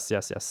 Yes.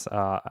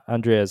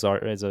 Andrea is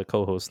a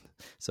co-host,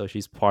 so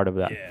she's part of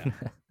that. Yeah.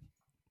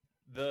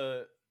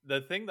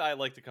 The thing that I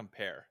like to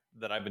compare,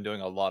 that I've been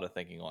doing a lot of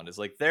thinking on, is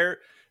like they're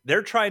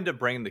trying to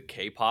bring the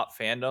K-pop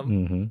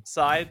fandom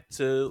side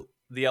to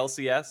the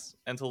LCS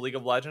and to League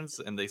of Legends,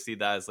 and they see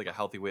that as like a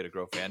healthy way to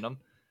grow fandom.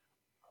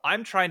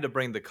 I'm trying to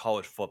bring the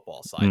college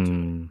football side to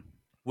it,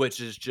 which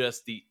is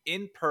just the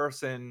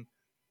in-person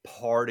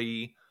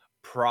party,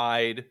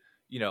 pride,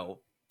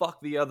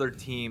 fuck the other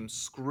team,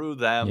 screw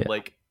them,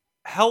 like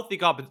healthy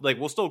competition. Like,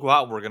 we'll still go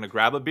out and we're gonna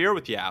grab a beer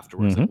with you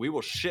afterwards. Like, we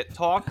will shit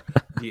talk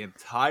the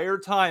entire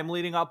time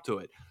leading up to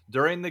it.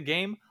 During the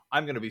game,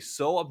 I'm gonna be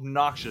so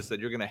obnoxious that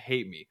you're gonna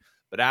hate me.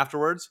 But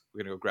afterwards,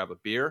 we're gonna go grab a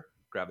beer,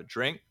 grab a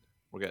drink,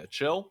 we're gonna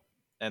chill,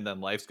 and then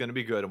life's gonna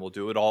be good, and we'll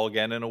do it all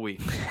again in a week.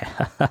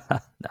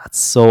 That's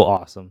so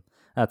awesome.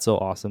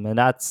 And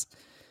that's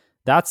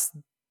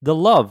the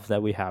love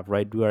that we have,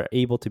 right? We are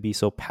able to be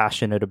so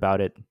passionate about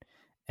it,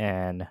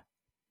 and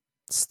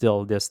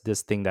still this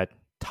thing that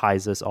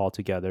ties us all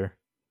together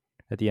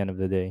at the end of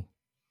the day.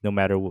 No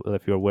matter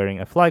if you're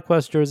wearing a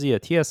FlyQuest jersey, a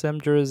TSM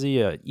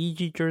jersey, a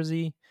EG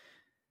jersey.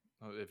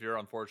 If you're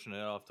unfortunate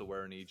enough to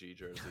wear an EG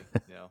jersey,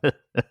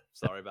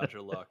 sorry about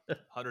your luck.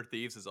 100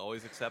 Thieves is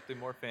always accepting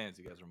more fans.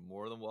 You guys are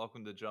more than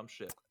welcome to jump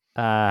ship.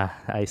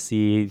 I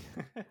see.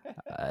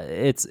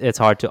 It's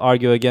hard to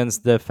argue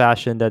against the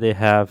fashion that they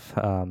have.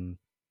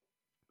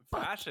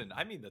 Fashion?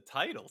 I mean the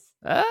titles.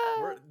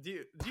 Do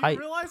you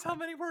realize how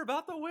many we're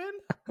about to win?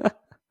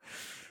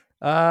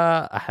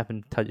 I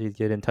haven't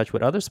get in touch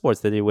with other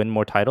sports. Did they win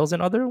more titles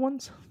than other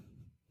ones?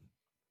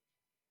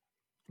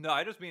 No,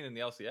 I just mean in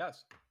the LCS.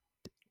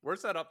 We're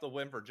set up to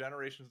win for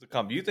generations to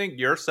come. You think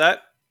you're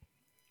set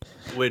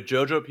with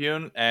Jojo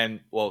Pune and,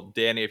 well,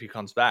 Danny if he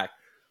comes back?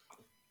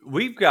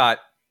 We've got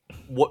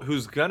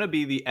who's going to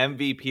be the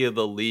MVP of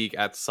the league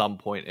at some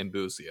point in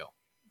Busio.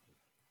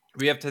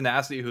 We have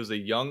Tenacity, who's a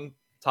young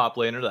top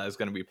laner that is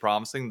going to be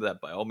promising,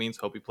 that by all means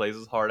hope he plays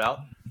his heart out,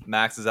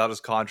 maxes out his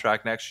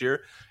contract next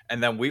year.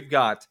 And then we've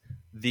got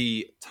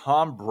the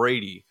Tom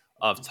Brady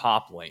of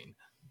top lane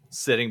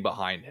sitting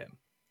behind him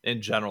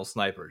in General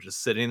Sniper,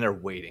 just sitting there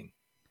waiting,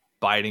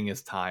 biding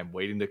his time,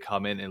 waiting to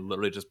come in and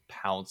literally just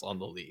pounce on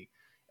the league.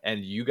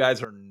 And you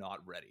guys are not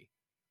ready.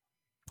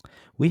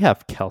 We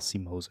have Kelsey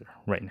Moser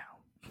right now.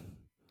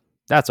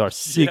 That's our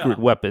secret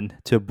weapon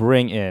to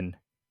bring in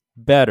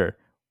better.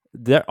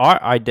 There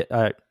are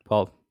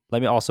well,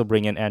 let me also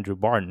bring in Andrew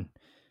Barton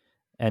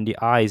and the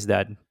eyes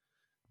that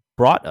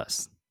brought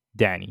us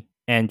Danny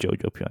and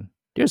Jojo Pyun.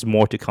 There's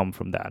more to come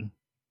from that.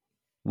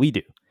 We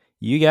do.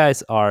 You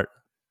guys are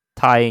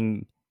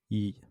tying.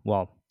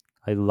 Well,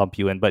 I lump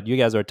you in, but you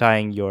guys are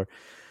tying your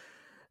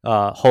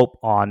hope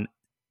on,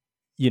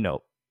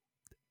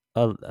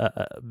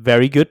 a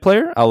very good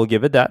player. I will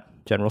give it that.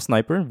 General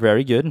Sniper,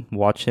 very good.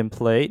 Watch him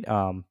play.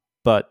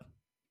 But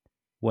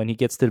when he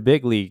gets to the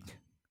big league,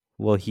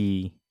 will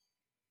he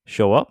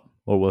show up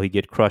or will he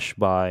get crushed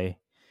by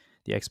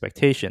the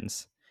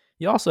expectations?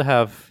 You also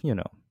have,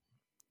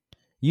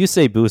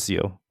 Yusei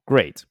Busio.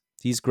 Great.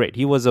 He's great.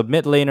 He was a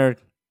mid laner,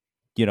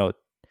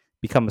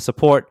 become a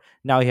support.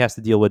 Now he has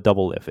to deal with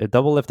Double Lift. If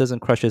Double Lift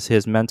doesn't crush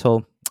his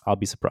mental, I'll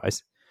be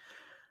surprised.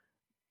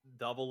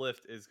 Double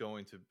Lift is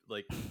going to,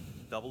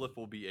 Double Lift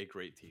will be a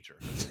great teacher.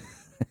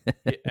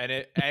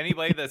 And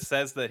anybody that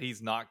says that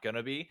he's not going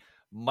to be,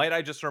 might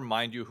I just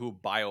remind you who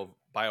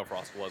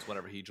Biofrost was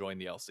whenever he joined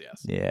the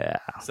LCS? Yeah.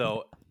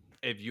 So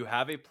if you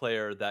have a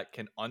player that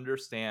can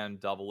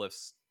understand Double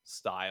Lift's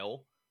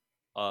style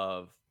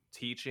of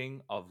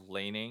teaching, of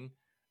laning,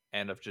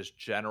 and of just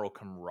general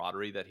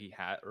camaraderie that he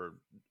had, or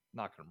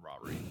not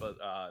camaraderie, but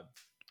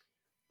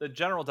the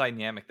general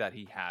dynamic that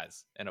he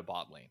has in a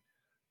bot lane,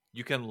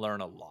 you can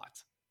learn a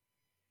lot.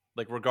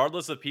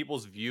 Regardless of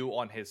people's view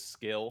on his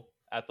skill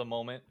at the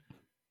moment,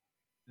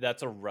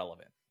 that's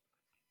irrelevant.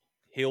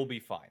 He'll be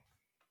fine.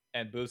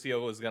 And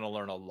Busio is going to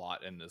learn a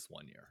lot in this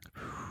 1 year.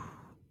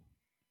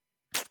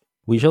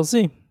 We shall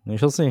see. We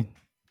shall see.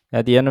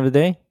 At the end of the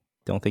day,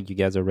 don't think you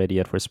guys are ready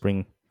yet for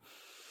spring.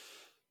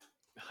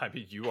 I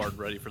mean, you aren't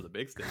ready for the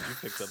big stage. You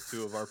picked up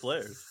 2 of our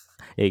players.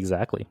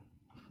 Exactly.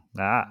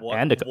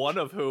 One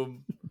of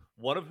whom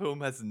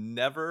has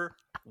never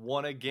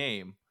won a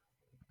game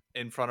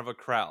in front of a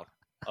crowd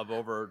of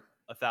over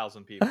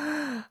 1,000 people.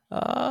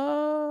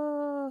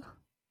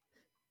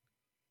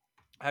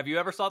 Have you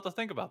ever thought to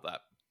think about that?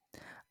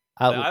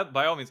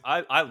 By all means,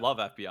 I love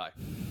FBI,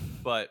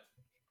 but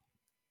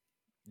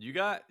you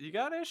got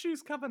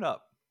issues coming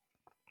up.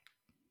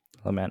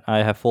 Oh man, I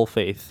have full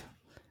faith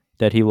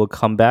that he will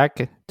come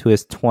back to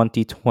his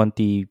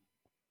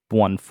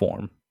 2021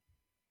 form,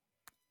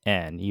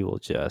 and he will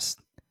just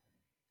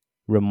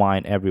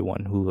remind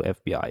everyone who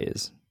FBI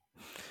is.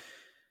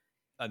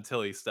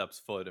 Until he steps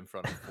foot in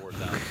front of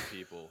 4,000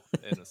 people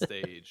in a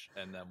stage,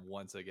 and then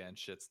once again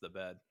shits the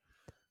bed.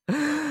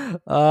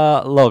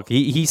 Look,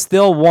 he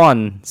still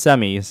won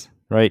semis,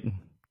 right?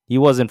 He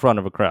was in front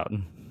of a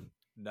crowd.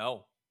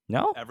 No.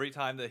 Every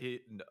time that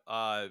he,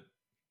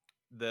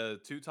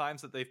 the 2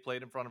 times that they've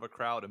played in front of a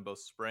crowd in both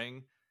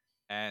spring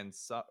and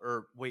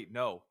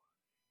no,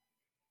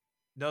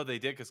 they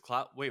did because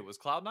was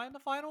Cloud9 the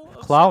final?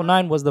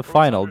 Cloud9 was the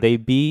final. They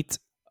beat.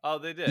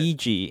 They did.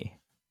 EG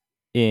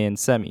in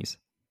semis.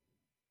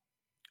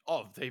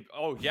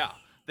 Yeah,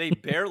 they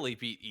barely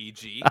beat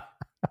EG.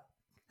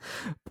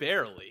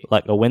 Barely.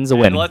 A win's a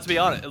win. And let's be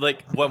honest,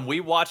 when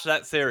we watch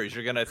that series,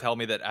 you're gonna tell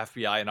me that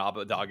FBI and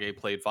Abadage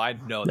played fine?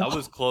 No, that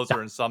was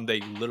closer, and Someday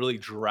literally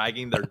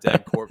dragging their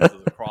dead corpses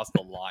across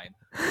the line.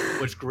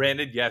 Which,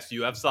 granted, yes,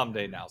 you have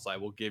Someday now, so I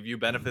will give you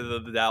benefit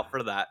of the doubt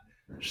for that.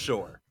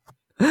 Sure,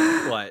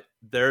 but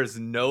there's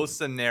no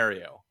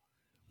scenario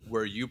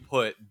where you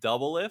put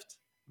Double Lift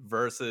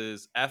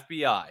versus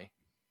FBI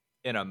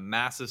in a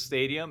massive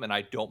stadium, and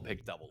I don't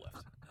pick Double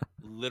Lift.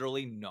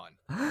 Literally none.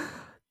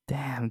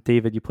 Damn,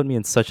 David, you put me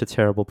in such a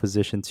terrible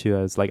position too.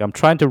 I was I'm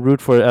trying to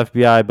root for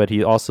FBI, but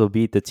he also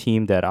beat the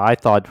team that I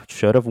thought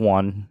should have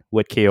won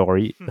with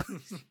Kaori.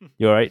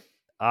 You're right.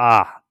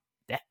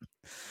 Damn.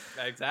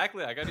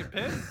 Exactly. I got you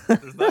pinned.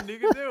 There's nothing you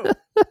can do.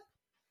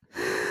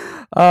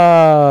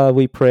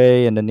 We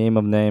pray in the name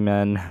of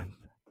Naaman.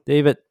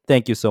 David,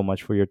 thank you so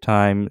much for your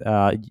time.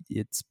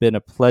 It's been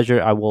a pleasure.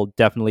 I will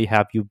definitely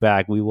have you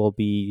back. We will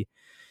be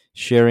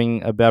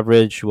sharing a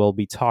beverage. We'll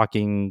be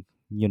talking,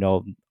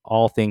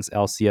 all things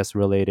LCS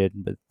related.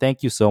 But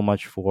thank you so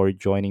much for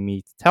joining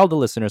me. Tell the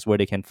listeners where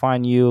they can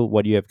find you,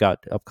 what you have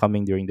got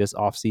upcoming during this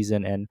off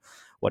season, and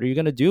what are you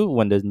going to do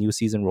when the new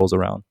season rolls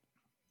around?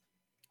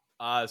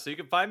 So you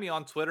can find me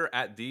on Twitter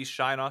at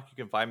Szajnuk. You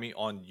can find me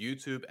on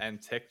YouTube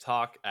and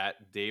TikTok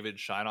at David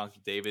Szajnuk.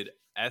 David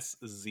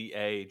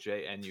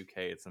Szajnuk.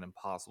 It's an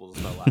impossible to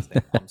spell last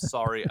name. I'm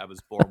sorry, I was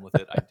born with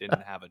it. I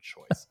didn't have a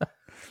choice.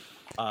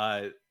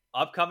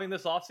 Upcoming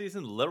this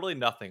offseason, literally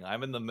nothing.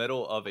 I'm in the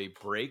middle of a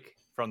break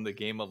from the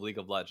game of League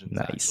of Legends,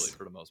 Nice. actually,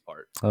 for the most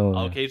part. Oh,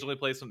 I'll yeah. occasionally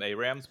play some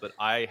ARAMs, but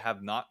I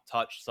have not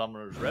touched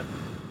Summoner's Rift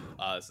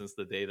since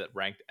the day that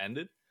Ranked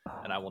ended,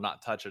 and I will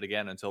not touch it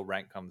again until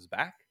Rank comes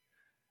back.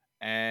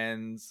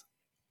 And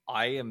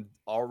I am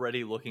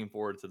already looking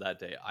forward to that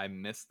day. I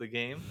miss the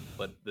game,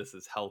 but this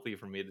is healthy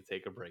for me to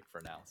take a break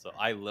for now. So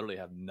I literally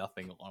have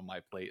nothing on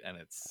my plate, and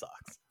it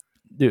sucks.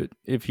 Dude,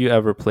 if you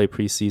ever play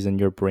preseason,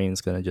 your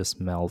brain's gonna just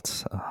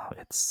melt.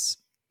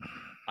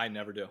 I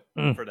never do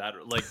for that.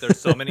 Like, there's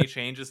so many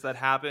changes that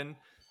happen,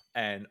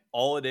 and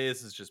all it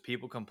is just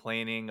people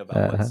complaining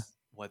about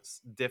what's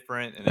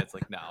different. And it's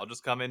like, no, I'll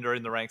just come in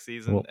during the ranked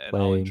season and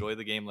I'll enjoy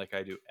the game like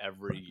I do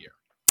every year.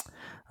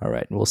 All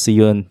right, we'll see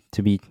you in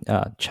to be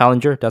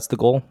challenger. That's the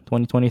goal,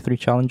 2023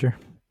 challenger.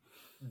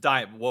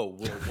 Whoa!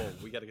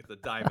 We got to get the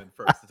diamond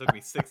first. It took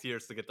me 6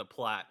 years to get the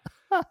plat.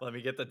 Let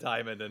me get the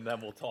diamond and then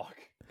we'll talk.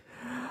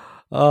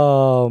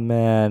 Oh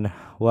man,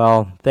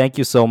 well, thank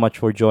you so much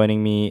for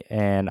joining me,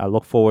 and I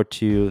look forward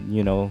to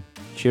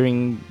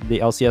cheering the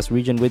LCS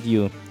region with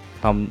you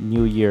come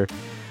New Year.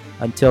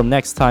 Until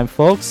next time,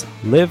 folks,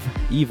 live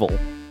evil.